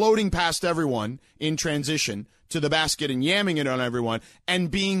exploding past everyone in transition to the basket and yamming it on everyone and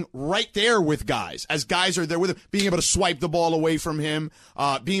being right there with guys as guys are there with him, being able to swipe the ball away from him,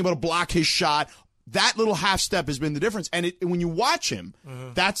 being able to block his shot. That little half step has been the difference. And when you watch him,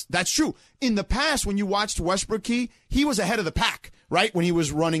 that's true. In the past, when you watched Westbrook, he was ahead of the pack, right, when he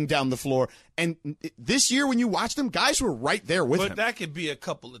was running down the floor. And this year, when you watched him, guys were right there with him. But that could be a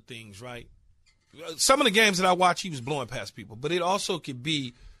couple of things, right? Some of the games that I watch, he was blowing past people. But it also could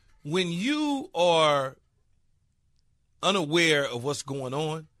be when you are unaware of what's going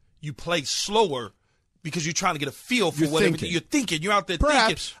on, you play slower because you're trying to get a feel for whatever you're thinking. You're out there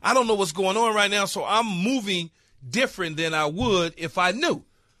thinking, I don't know what's going on right now, so I'm moving different than I would if I knew.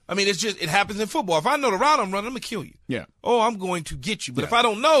 I mean, it happens in football. If I know the route I'm running, I'm going to kill you. Yeah. Oh, I'm going to get you. But if I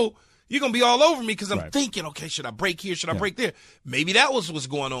don't know, you're going to be all over me because I'm thinking, okay, should I break here? Should I break there? Maybe that was what's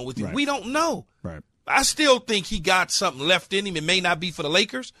going on with you. We don't know. Right. I still think he got something left in him. It may not be for the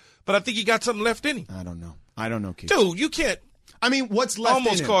Lakers, but I think he got something left in him. I don't know, Keith. Dude, you can't. I mean, what's left in him?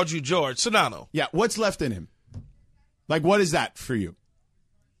 Almost called you George. Sedano. Yeah, what's left in him? Like, what is that for you?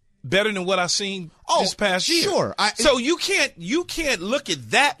 Better than what I've seen this past year. Sure. So you can't look at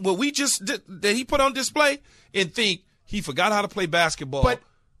that, what we just did, that he put on display, and think he forgot how to play basketball. But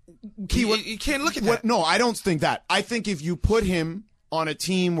you can't look at that. No, I don't think that. I think if you put him on a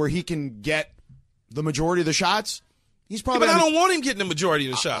team where he can get the majority of the shots, he's probably. But I don't want him getting the majority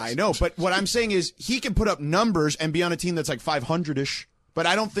of the shots. I know, but what I'm saying is he can put up numbers and be on a team that's like 500-ish. But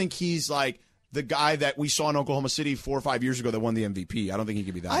I don't think he's like the guy that we saw in Oklahoma City 4 or 5 years ago that won the MVP. I don't think he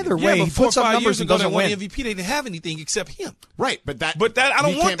could be that. Either way, he puts up numbers and doesn't win. Won the MVP, they didn't have anything except him. Right, but I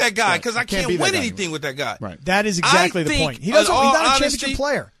don't want that guy because I can't win anything with that guy. Right, that is exactly the point. He's not a championship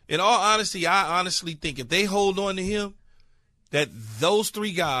player. In all honesty, I honestly think if they hold on to him, that those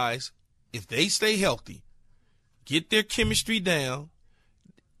three guys, if they stay healthy, get their chemistry down,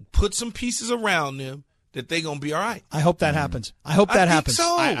 put some pieces around them, that they're going to be all right. I hope that happens. I hope that happens.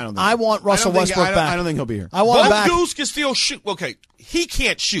 So. I want Russell Westbrook back. I don't think he'll be here. I want him back. Both dudes can still shoot. Okay, he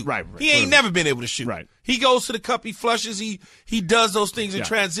can't shoot. Right. He ain't never been able to shoot. Right. He goes to the cup, he flushes, he does those things in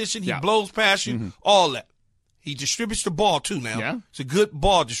transition, he blows past you, all that. He distributes the ball too now. Yeah. He's a good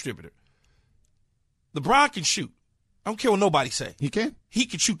ball distributor. LeBron can shoot. I don't care what nobody say. He can? He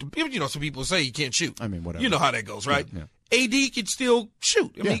can shoot. Some people say he can't shoot. I mean, whatever. You know how that goes, right? Yeah. AD can still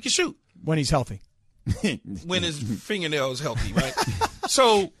shoot. I mean, he can shoot. When he's healthy. When his fingernail is healthy, right?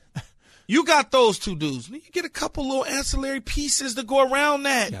 So you got those two dudes. You get a couple little ancillary pieces to go around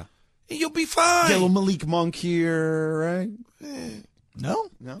that, and you'll be fine. Get a little Malik Monk here, right? No.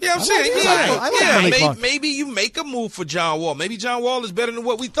 Yeah, I'm saying, maybe you make a move for John Wall. Maybe John Wall is better than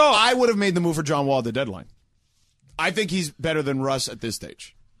what we thought. I would have made the move for John Wall at the deadline. I think he's better than Russ at this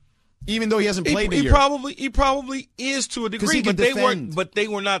stage. Even though he hasn't played a year. He probably is to a degree, but they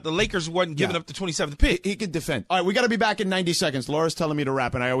were not. The Lakers weren't giving up the 27th pick. He could defend. All right, we got to be back in 90 seconds. Laura's telling me to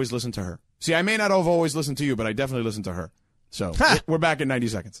wrap, and I always listen to her. See, I may not have always listened to you, but I definitely listen to her. So we're back in 90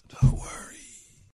 seconds. The word.